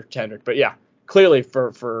 for Hendrick. But yeah, clearly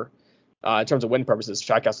for in terms of win purposes,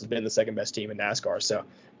 Trackhouse has been the second best team in NASCAR. So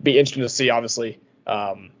be interesting to see, obviously,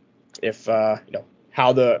 if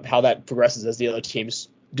how that progresses as the other teams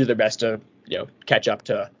do their best to catch up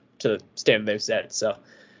to the standard they've set. So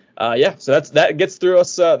so that gets through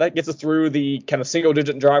us. That gets us through the kind of single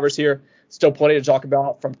digit drivers here. Still plenty to talk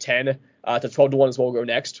about from 10 to 12-1 as well. We'll go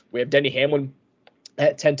next. We have Denny Hamlin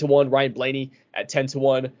at 10-1, Ryan Blaney at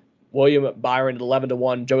 10-1, William Byron at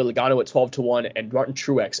 11-1, Joey Logano at 12-1, and Martin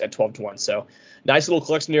Truex at 12-1. So nice little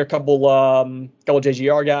collection here. Couple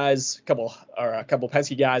JGR guys, a couple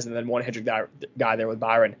Penske guys, and then one Hendrick guy there with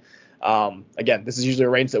Byron. Again, this is usually a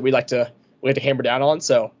range that we like to hammer down on.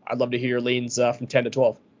 So I'd love to hear your leans from 10 to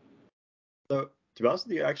 12. So to be honest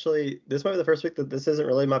with you, actually, this might be the first week that this isn't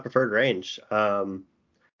really my preferred range.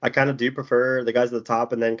 I kind of do prefer the guys at the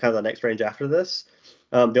top and then kind of the next range after this.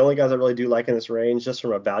 The only guys I really do like in this range, just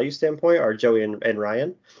from a value standpoint, are Joey and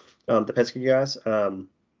Ryan, the Penske guys.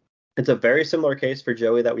 It's a very similar case for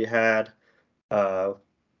Joey that we had, 3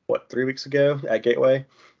 weeks ago at Gateway,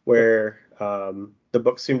 where the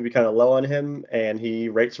books seem to be kind of low on him, and he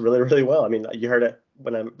rates really, really well. I mean, you heard it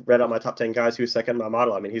when I read out my top 10 guys. He was second in my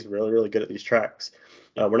model. I mean, he's really, really good at these tracks.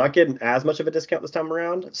 We're not getting as much of a discount this time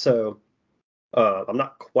around, so I'm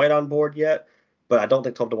not quite on board yet, but I don't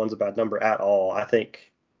think 12-1's a bad number at all. I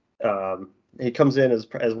think he comes in as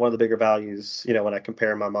one of the bigger values, when I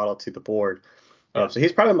compare my model to the board. So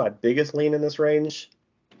he's probably my biggest lean in this range.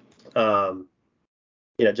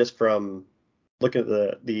 Just from looking at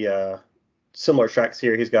the similar tracks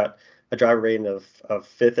here, he's got a driver rating of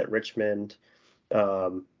fifth at Richmond,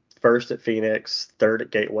 first at Phoenix, third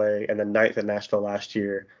at Gateway, and then ninth at Nashville last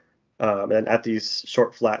year. And at these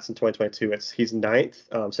short flats in 2022, he's ninth,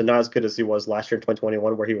 so not as good as he was last year in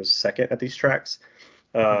 2021, where he was second at these tracks.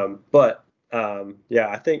 But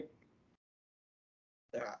I think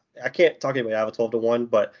I can't talk anybody out of a 12-1,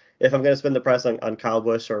 but if I'm going to spend the price on Kyle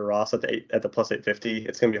Busch or Ross at the plus 850,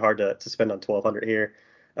 it's going to be hard to spend on 1200 here.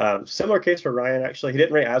 Similar case for Ryan, actually. He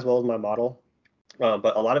didn't rate as well as my model,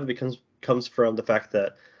 but a lot of it comes from the fact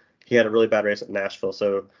that he had a really bad race at Nashville.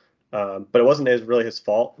 So, but it wasn't really his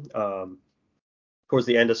fault. Towards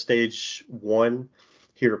the end of stage one,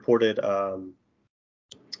 he reported having,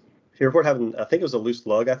 I think it was a loose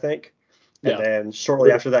lug, I think. And then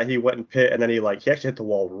shortly after that, he went and pit, and then he actually hit the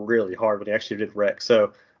wall really hard when he actually did wreck.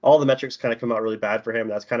 So all the metrics kind of come out really bad for him.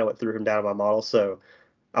 That's kind of what threw him down in my model. So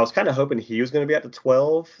I was kind of hoping he was going to be at the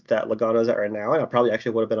 12 that Logano's at right now, and I probably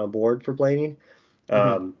actually would have been on board for Blaney.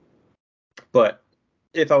 But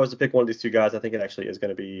if I was to pick one of these two guys, I think it actually is going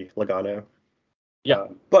to be Logano. Yeah.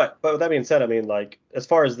 But with that being said, I mean, as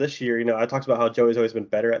far as this year, I talked about how Joey's always been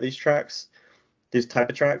better at these tracks. These type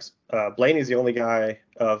of tracks. Blaney's the only guy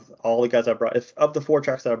of all the guys I brought. Of the four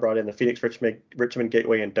tracks that I brought in, the Phoenix, Richmond,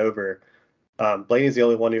 Gateway, and Dover, Blaney's the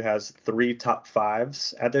only one who has 3 top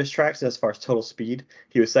 5s at those tracks. And as far as total speed,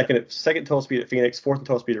 he was second total speed at Phoenix, fourth in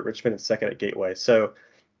total speed at Richmond, and second at Gateway. So,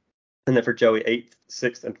 and then for Joey, 8th,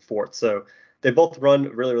 6th, and 4th. So they both run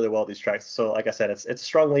really, really well these tracks. So like I said, it's a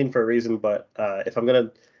strong lean for a reason. But if I'm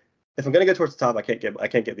gonna go towards the top, I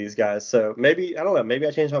can't get these guys. So maybe I don't know. Maybe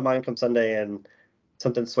I change my mind come Sunday and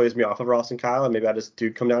something sways me off of Ross and Kyle, and maybe I just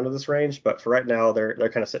do come down to this range. But for right now, they're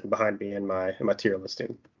kind of sitting behind me in my tier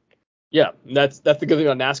listing. Yeah, that's the good thing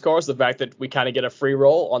on NASCAR is the fact that we kind of get a free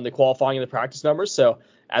roll on the qualifying and the practice numbers. So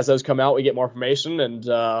as those come out, we get more information and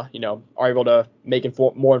are able to make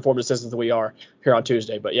more informed decisions than we are here on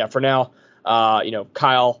Tuesday. But yeah, for now,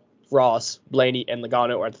 Kyle, Ross, Blaney, and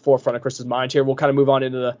Logano are at the forefront of Chris's mind here. We'll kind of move on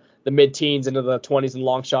into the mid-teens, into the 20s and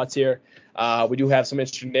long shots here. We do have some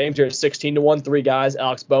interesting names here. 16-1, 3 guys.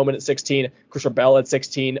 Alex Bowman at 16, Christopher Bell at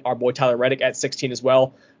 16, our boy Tyler Reddick at 16 as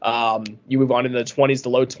well. You move on into the 20s, the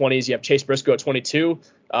low 20s. You have Chase Briscoe at 22,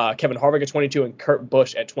 Kevin Harvick at 22, and Kurt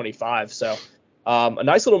Busch at 25. So a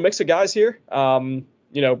nice little mix of guys here.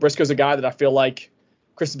 Briscoe's a guy that I feel like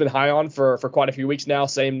Chris has been high on for quite a few weeks now.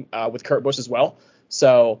 Same with Kurt Busch as well.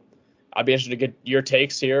 So I'd be interested to get your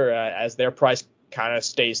takes here as their price kind of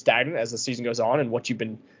stays stagnant as the season goes on, and what you've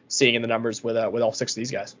been seeing in the numbers with all 6 of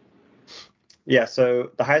these guys. Yeah,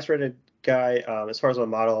 so the highest rated guy as far as my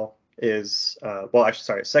model is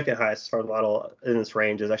second highest as far as the model in this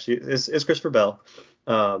range is Christopher Bell.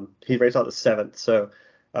 He rates out the 7th. So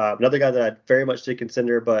another guy that I very much did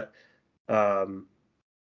consider, but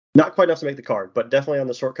not quite enough to make the card, but definitely on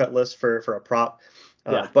the shortcut list for a prop.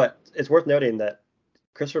 But it's worth noting that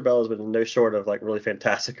Christopher Bell has been no short of really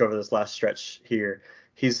fantastic over this last stretch here.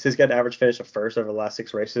 He's got an average finish of first over the last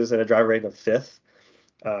 6 races and a driver rating of 5th.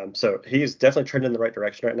 So he's definitely trending in the right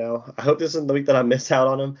direction right now. I hope this isn't the week that I miss out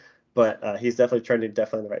on him, but he's definitely trending in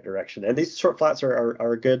the right direction. And these short flats are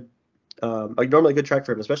a good, normally a good track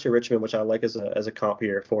for him, especially Richmond, which I like as a comp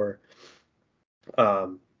here for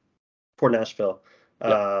Nashville.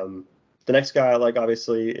 The next guy I like,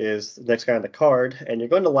 obviously, is the next guy on the card, and you're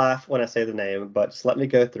going to laugh when I say the name, but just let me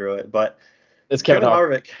go through it. But it's Kevin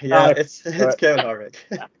Harvick. Yeah, it's Kevin Harvick.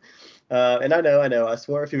 And I know. I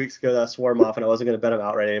swore a few weeks ago that I swore him off and I wasn't going to bet him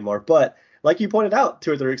outright anymore. But like you pointed out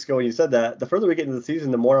 2 or 3 weeks ago when you said that, the further we get into the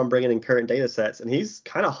season, the more I'm bringing in current data sets, and he's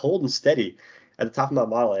kind of holding steady at the top of my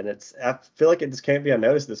model, and I feel like it just can't be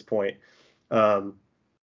unnoticed at this point.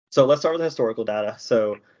 So let's start with the historical data.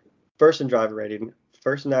 So first in driver rating,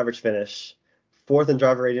 first in average finish, fourth in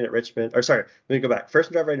driver rating at Richmond. Or sorry, let me go back. First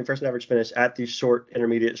in driver rating, first in average finish at these short,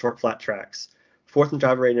 intermediate, short, flat tracks. Fourth in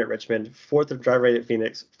driver rating at Richmond, fourth in driver rating at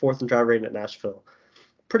Phoenix, fourth in driver rating at Nashville.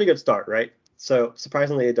 Pretty good start, right? So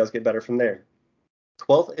surprisingly, it does get better from there.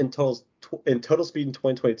 12th in total speed in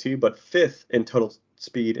 2022, but fifth in total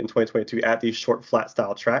speed in 2022 at these short, flat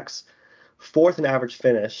style tracks. Fourth in average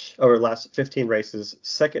finish over the last 15 races,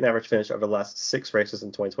 second average finish over the last 6 races in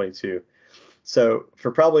 2022. So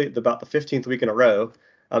for probably about the 15th week in a row,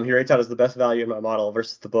 he rates out as the best value in my model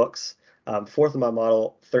versus the books. Fourth in my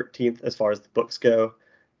model, 13th as far as the books go.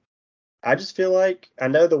 I just feel like, I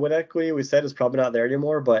know the win equity we said is probably not there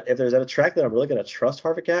anymore, but if there's a track that I'm really going to trust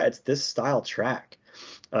Harvick at, it's this style track.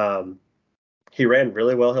 He ran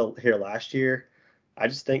really well here last year. I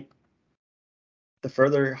just think the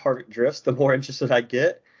further Harvick drifts, the more interested I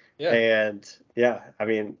get. Yeah. And yeah, I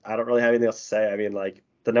mean, I don't really have anything else to say. I mean, like,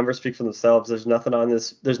 the numbers speak for themselves. There's nothing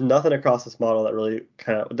across this model that really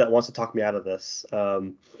that wants to talk me out of this.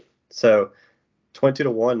 So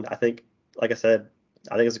 22-1, I think, like I said,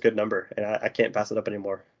 I think it's a good number, and I can't pass it up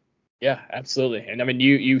anymore. Yeah, absolutely. And I mean,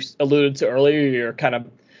 you alluded to earlier, you're kind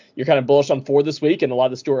of bullish on Ford this week, and a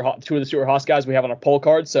lot of two of the Stewart-Haas guys we have on our poll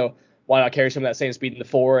card. So why not carry some of that same speed in the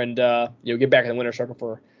 4 and get back in the winner's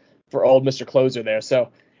circle for old Mr. Closer there. So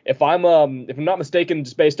if I'm not mistaken,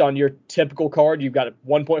 just based on your typical card, you've got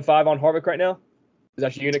 1.5 on Harvick right now. Is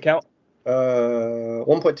that your unit count?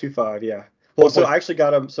 1.25, yeah. Well, so I actually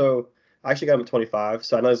got him. At 25,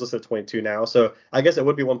 so I know he's listed at 22 now. So I guess it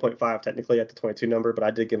would be 1.5 technically at the 22 number, but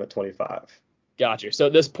I did give him at 25. Got you. So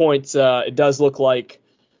at this point, it does look like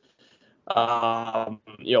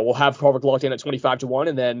we'll have Harvick locked in at 25-1,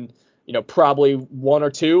 and then probably one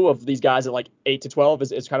or two of these guys at like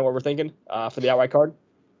 8-12 is kind of what we're thinking for the outright card.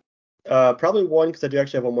 Probably one, because I do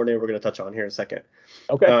actually have one more name we're going to touch on here in a second.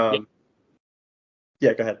 Okay.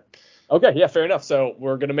 Yeah, go ahead. Okay, yeah, fair enough. So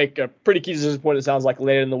we're going to make a pretty key decision point, it sounds like,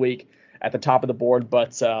 later in the week at the top of the board.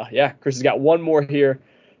 But, Chris has got one more here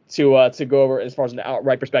to go over as far as an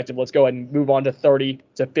outright perspective. Let's go ahead and move on to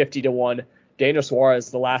 30-50-1. Daniel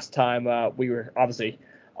Suarez, the last time we were obviously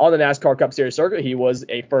on the NASCAR Cup Series circuit, he was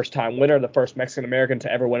a first-time winner, the first Mexican-American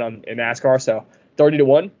to ever win in NASCAR. So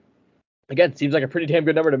 30-1. Again, seems like a pretty damn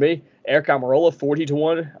good number to me. Eric Almirola,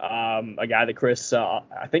 40-1. A guy that Chris,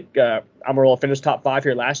 I think Almirola finished top 5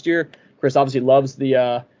 here last year. Chris obviously loves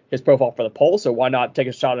his profile for the poll, so why not take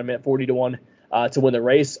a shot at him at 40-1 to win the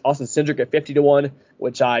race. Austin Cindric at 50-1,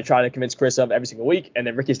 which I try to convince Chris of every single week. And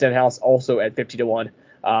then Ricky Stenhouse also at 50-1.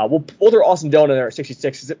 We'll throw Austin Dillon in there at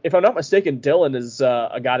 66. If I'm not mistaken, Dillon is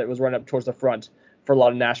a guy that was running up towards the front for a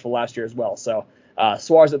lot of Nashville last year as well. So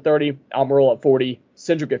Suarez at 30, Almirola at 40,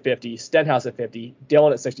 Cindric at 50, Stenhouse at 50,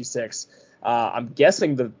 Dillon at 66. I'm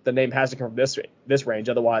guessing the name has to come from this range.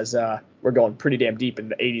 Otherwise, we're going pretty damn deep in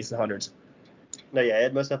the 80s and 100s. No, yeah,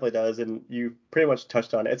 it most definitely does, and you pretty much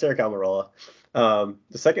touched on it. It's Eric Almirola.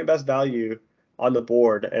 The second best value on the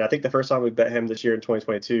board, and I think the first time we bet him this year in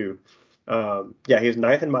 2022. He was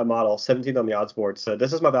 9th in my model, 17th on the odds board. So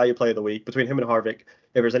this is my value play of the week between him and Harvick.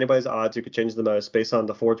 If there's anybody's odds who could change the most based on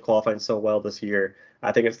the Ford's qualifying so well this year,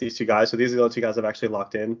 I think it's these two guys. So these are the only two guys I've actually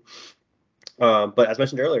locked in. But as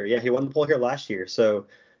mentioned earlier, he won the poll here last year. So,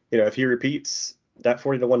 if he repeats, that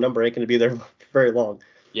 40-1 number ain't going to be there very long.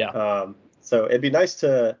 Yeah. So it'd be nice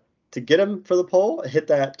to get him for the poll, hit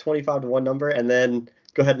that 25-1 number, and then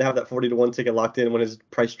go ahead and have that 40-1 ticket locked in when his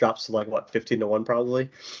price drops to like 15-1 probably.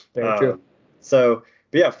 Very true. So,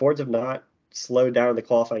 but yeah, Fords have not slowed down in the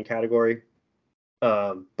qualifying category,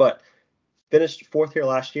 but finished 4th here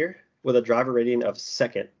last year with a driver rating of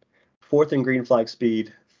 2nd, 4th in green flag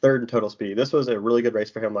speed, 3rd in total speed. This was a really good race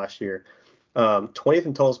for him last year. 20th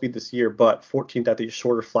in total speed this year, but 14th at these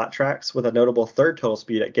shorter flat tracks with a notable 3rd total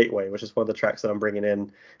speed at Gateway, which is one of the tracks that I'm bringing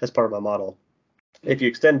in as part of my model. If you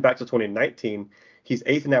extend back to 2019, he's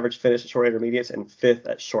 8th in average finish at short intermediates and 5th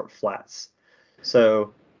at short flats.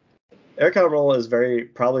 So Eric Almirola is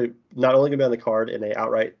probably not only going to be on the card in an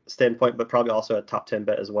outright standpoint, but probably also a top 10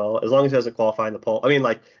 bet as well, as long as he doesn't qualify in the poll. I mean,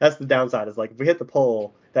 that's the downside is if we hit the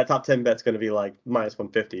poll, that top 10 bet's going to be minus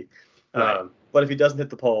 150. Right. But if he doesn't hit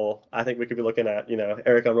the poll, I think we could be looking at,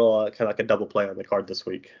 Eric Almirola kind of like a double play on the card this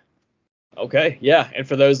week. Okay, yeah. And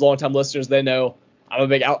for those longtime listeners, they know I'm a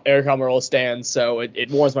big Eric Almirola stan, so it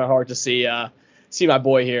warms my heart to see my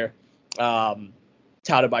boy here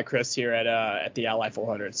touted by Chris here at the Ally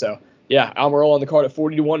 400. So, Yeah, Almirola on the card at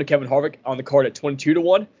 40-1 and Kevin Harvick on the card at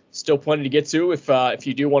 22-1. Still plenty to get to if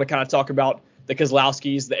you do want to kind of talk about the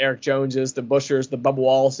Keselowskis, the Eric Joneses, the Bushers, the Bubba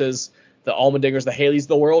Wallaces, the Allmendingers, the Haleys of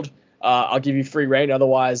the world. I'll give you free reign.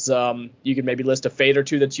 Otherwise, you can maybe list a fade or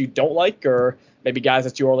two that you don't like, or maybe guys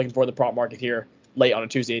that you are looking for in the prop market here late on a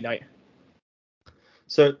Tuesday night.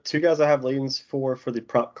 So 2 guys I have leans for the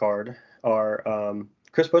prop card are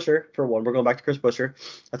Chris Buescher, for one. We're going back to Chris Buescher.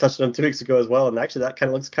 I touched on him 2 weeks ago as well, and actually that kind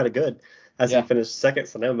of looks kind of good as he finished second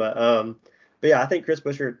Sonoma. But yeah, I think Chris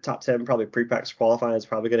Buescher, top 10, probably pre-practice qualifying, is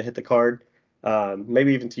probably going to hit the card.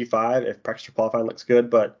 Maybe even T5 if practice qualifying looks good.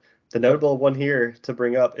 But the notable one here to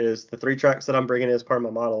bring up is the 3 tracks that I'm bringing as part of my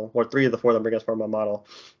model, or 3 of the 4 that I'm bringing as part of my model,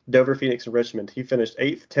 Dover, Phoenix, and Richmond. He finished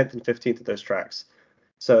 8th, 10th, and 15th at those tracks.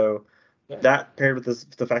 So that paired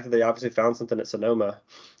with the fact that they obviously found something at Sonoma.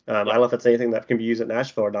 I don't know if it's anything that can be used at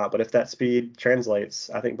Nashville or not, but if that speed translates,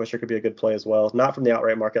 I think Buescher could be a good play as well. Not from the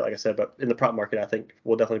outright market, like I said, but in the prop market, I think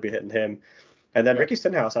we'll definitely be hitting him. And then Ricky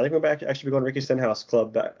Stenhouse. I think we'll actually be going Ricky Stenhouse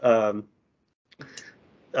club.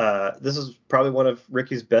 This is probably one of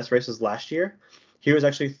Ricky's best races last year. He was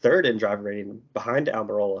actually 3rd in driver rating behind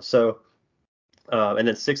Almirola. So, and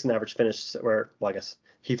then 6th in average finish, I guess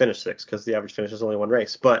he finished 6th because the average finish is only 1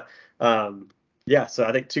 race. But yeah, so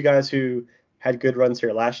I think 2 guys who had good runs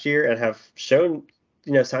here last year and have shown,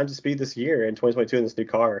 signs of speed this year in 2022 in this new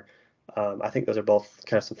car. I think those are both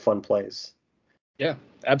kind of some fun plays. Yeah,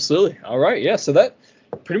 absolutely. All right. Yeah. So that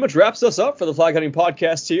pretty much wraps us up for the Flag Hunting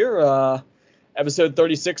Podcast here. Episode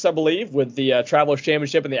 36, I believe, with the Travelers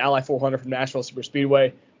Championship and the Ally 400 from Nashville Super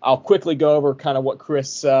Speedway. I'll quickly go over kind of what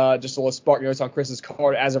Chris, just a little spark notes on Chris's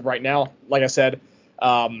card as of right now. Like I said,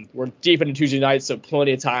 we're deep into Tuesday night, so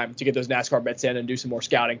plenty of time to get those NASCAR bets in and do some more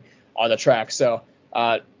scouting on the track. So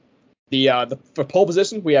for pole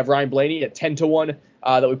position, we have Ryan Blaney at 10-1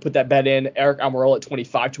 that we put that bet in. Eric Almirola at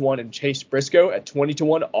 25-1 and Chase Briscoe at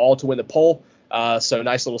 20-1, all to win the pole. So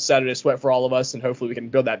nice little Saturday sweat for all of us, and hopefully we can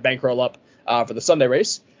build that bankroll up for the Sunday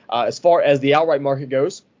race. As far as the outright market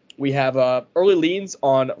goes, we have early leans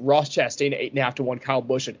on Ross Chastain at 8.5-1, Kyle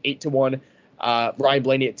Busch at 8-1, Ryan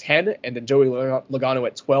Blaney at 10, and then Joey Logano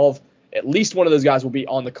at 12. At least one of those guys will be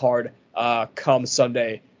on the card come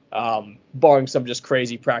Sunday, barring some just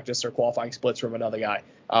crazy practice or qualifying splits from another guy.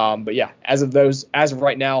 But yeah, as of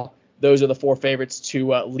right now, those are the 4 favorites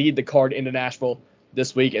to lead the card into Nashville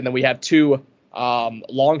this week. And then we have 2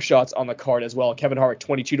 long shots on the card as well. Kevin Harvick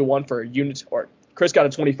 22-1 for a unit, or Chris got a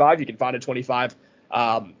 25. You can find a 25.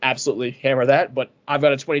 Absolutely hammer that. But I've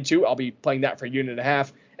got a 22. I'll be playing that for a unit and a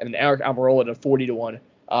half. And then Eric Almirola at a 40-1. If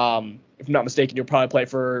I'm not mistaken, you'll probably play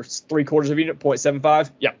for 3/4 of a unit,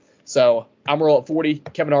 0.75. Yeah. So Almirola at 40,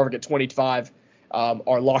 Kevin Harvick at 25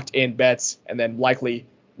 are locked in bets, and then likely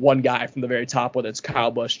one guy from the very top, whether it's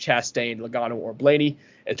Kyle Busch, Chastain, Logano, or Blaney.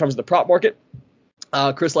 In terms of the prop market,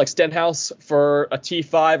 Chris likes Stenhouse for a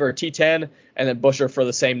T5 or a T10, and then Buescher for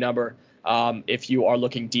the same number if you are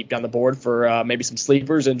looking deep down the board for maybe some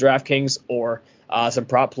sleepers in DraftKings or some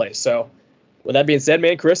prop plays. So with that being said,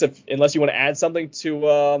 man, Chris, unless you want to add something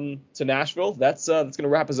to Nashville, that's going to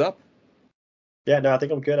wrap us up. Yeah, no, I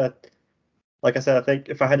think I'm good. Like I said, I think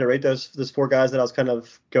if I had to rate those 4 guys that I was kind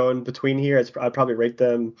of going between here, I'd probably rate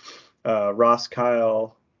them Ross,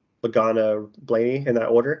 Kyle, Logano, Blaney in that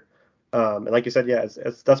order. And like you said, yeah,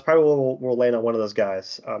 that's probably what we'll land on one of those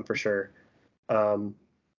guys for sure. And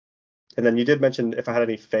then you did mention if I had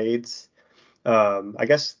any fades. I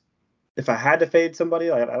guess if I had to fade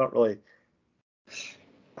somebody, I don't really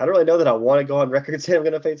know that I want to go on record saying I'm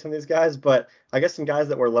going to fade some of these guys, but I guess some guys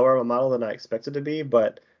that were lower on my model than I expected to be.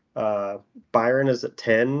 But Byron is at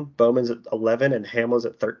 10, Bowman's at 11, and Hamlin's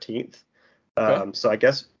at 13th. Okay. So I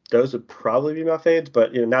guess those would probably be my fades.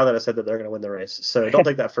 But now that I said that they're going to win the race, so don't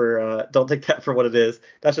take that for what it is.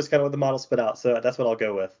 That's just kind of what the model spit out. So that's what I'll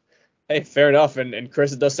go with. Hey, fair enough. And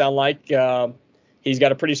Chris, it does sound like he's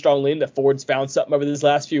got a pretty strong lean that Ford's found something over these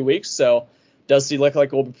last few weeks. So does he look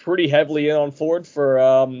like we'll be pretty heavily in on Ford for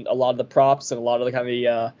a lot of the props and a lot of the kind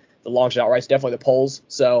of the long shot outrights, definitely the polls.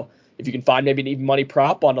 So if you can find maybe an even money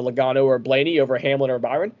prop on a Logano or Blaney over Hamlin or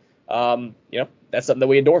Byron, that's something that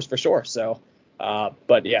we endorse for sure. So,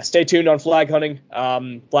 but yeah, stay tuned on Flag Hunting,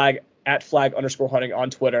 @flag_hunting on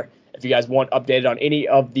Twitter. If you guys want updated on any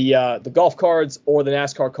of the golf cards or the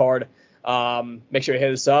NASCAR card, make sure you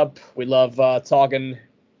hit us up. We love talking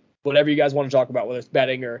whatever you guys want to talk about, whether it's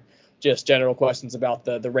betting or just general questions about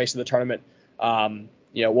the race of the tournament.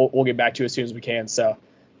 We'll get back to you as soon as we can. So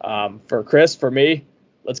for Chris, for me,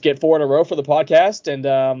 let's get 4 in a row for the podcast. And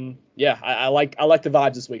I like the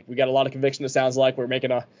vibes this week. We got a lot of conviction. It sounds like we're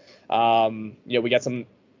making we got some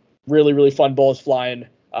really, really fun balls flying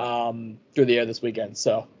through the air this weekend.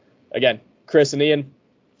 So again, Chris and Ian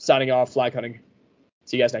signing off, flag hunting.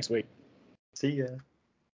 See you guys next week. See ya.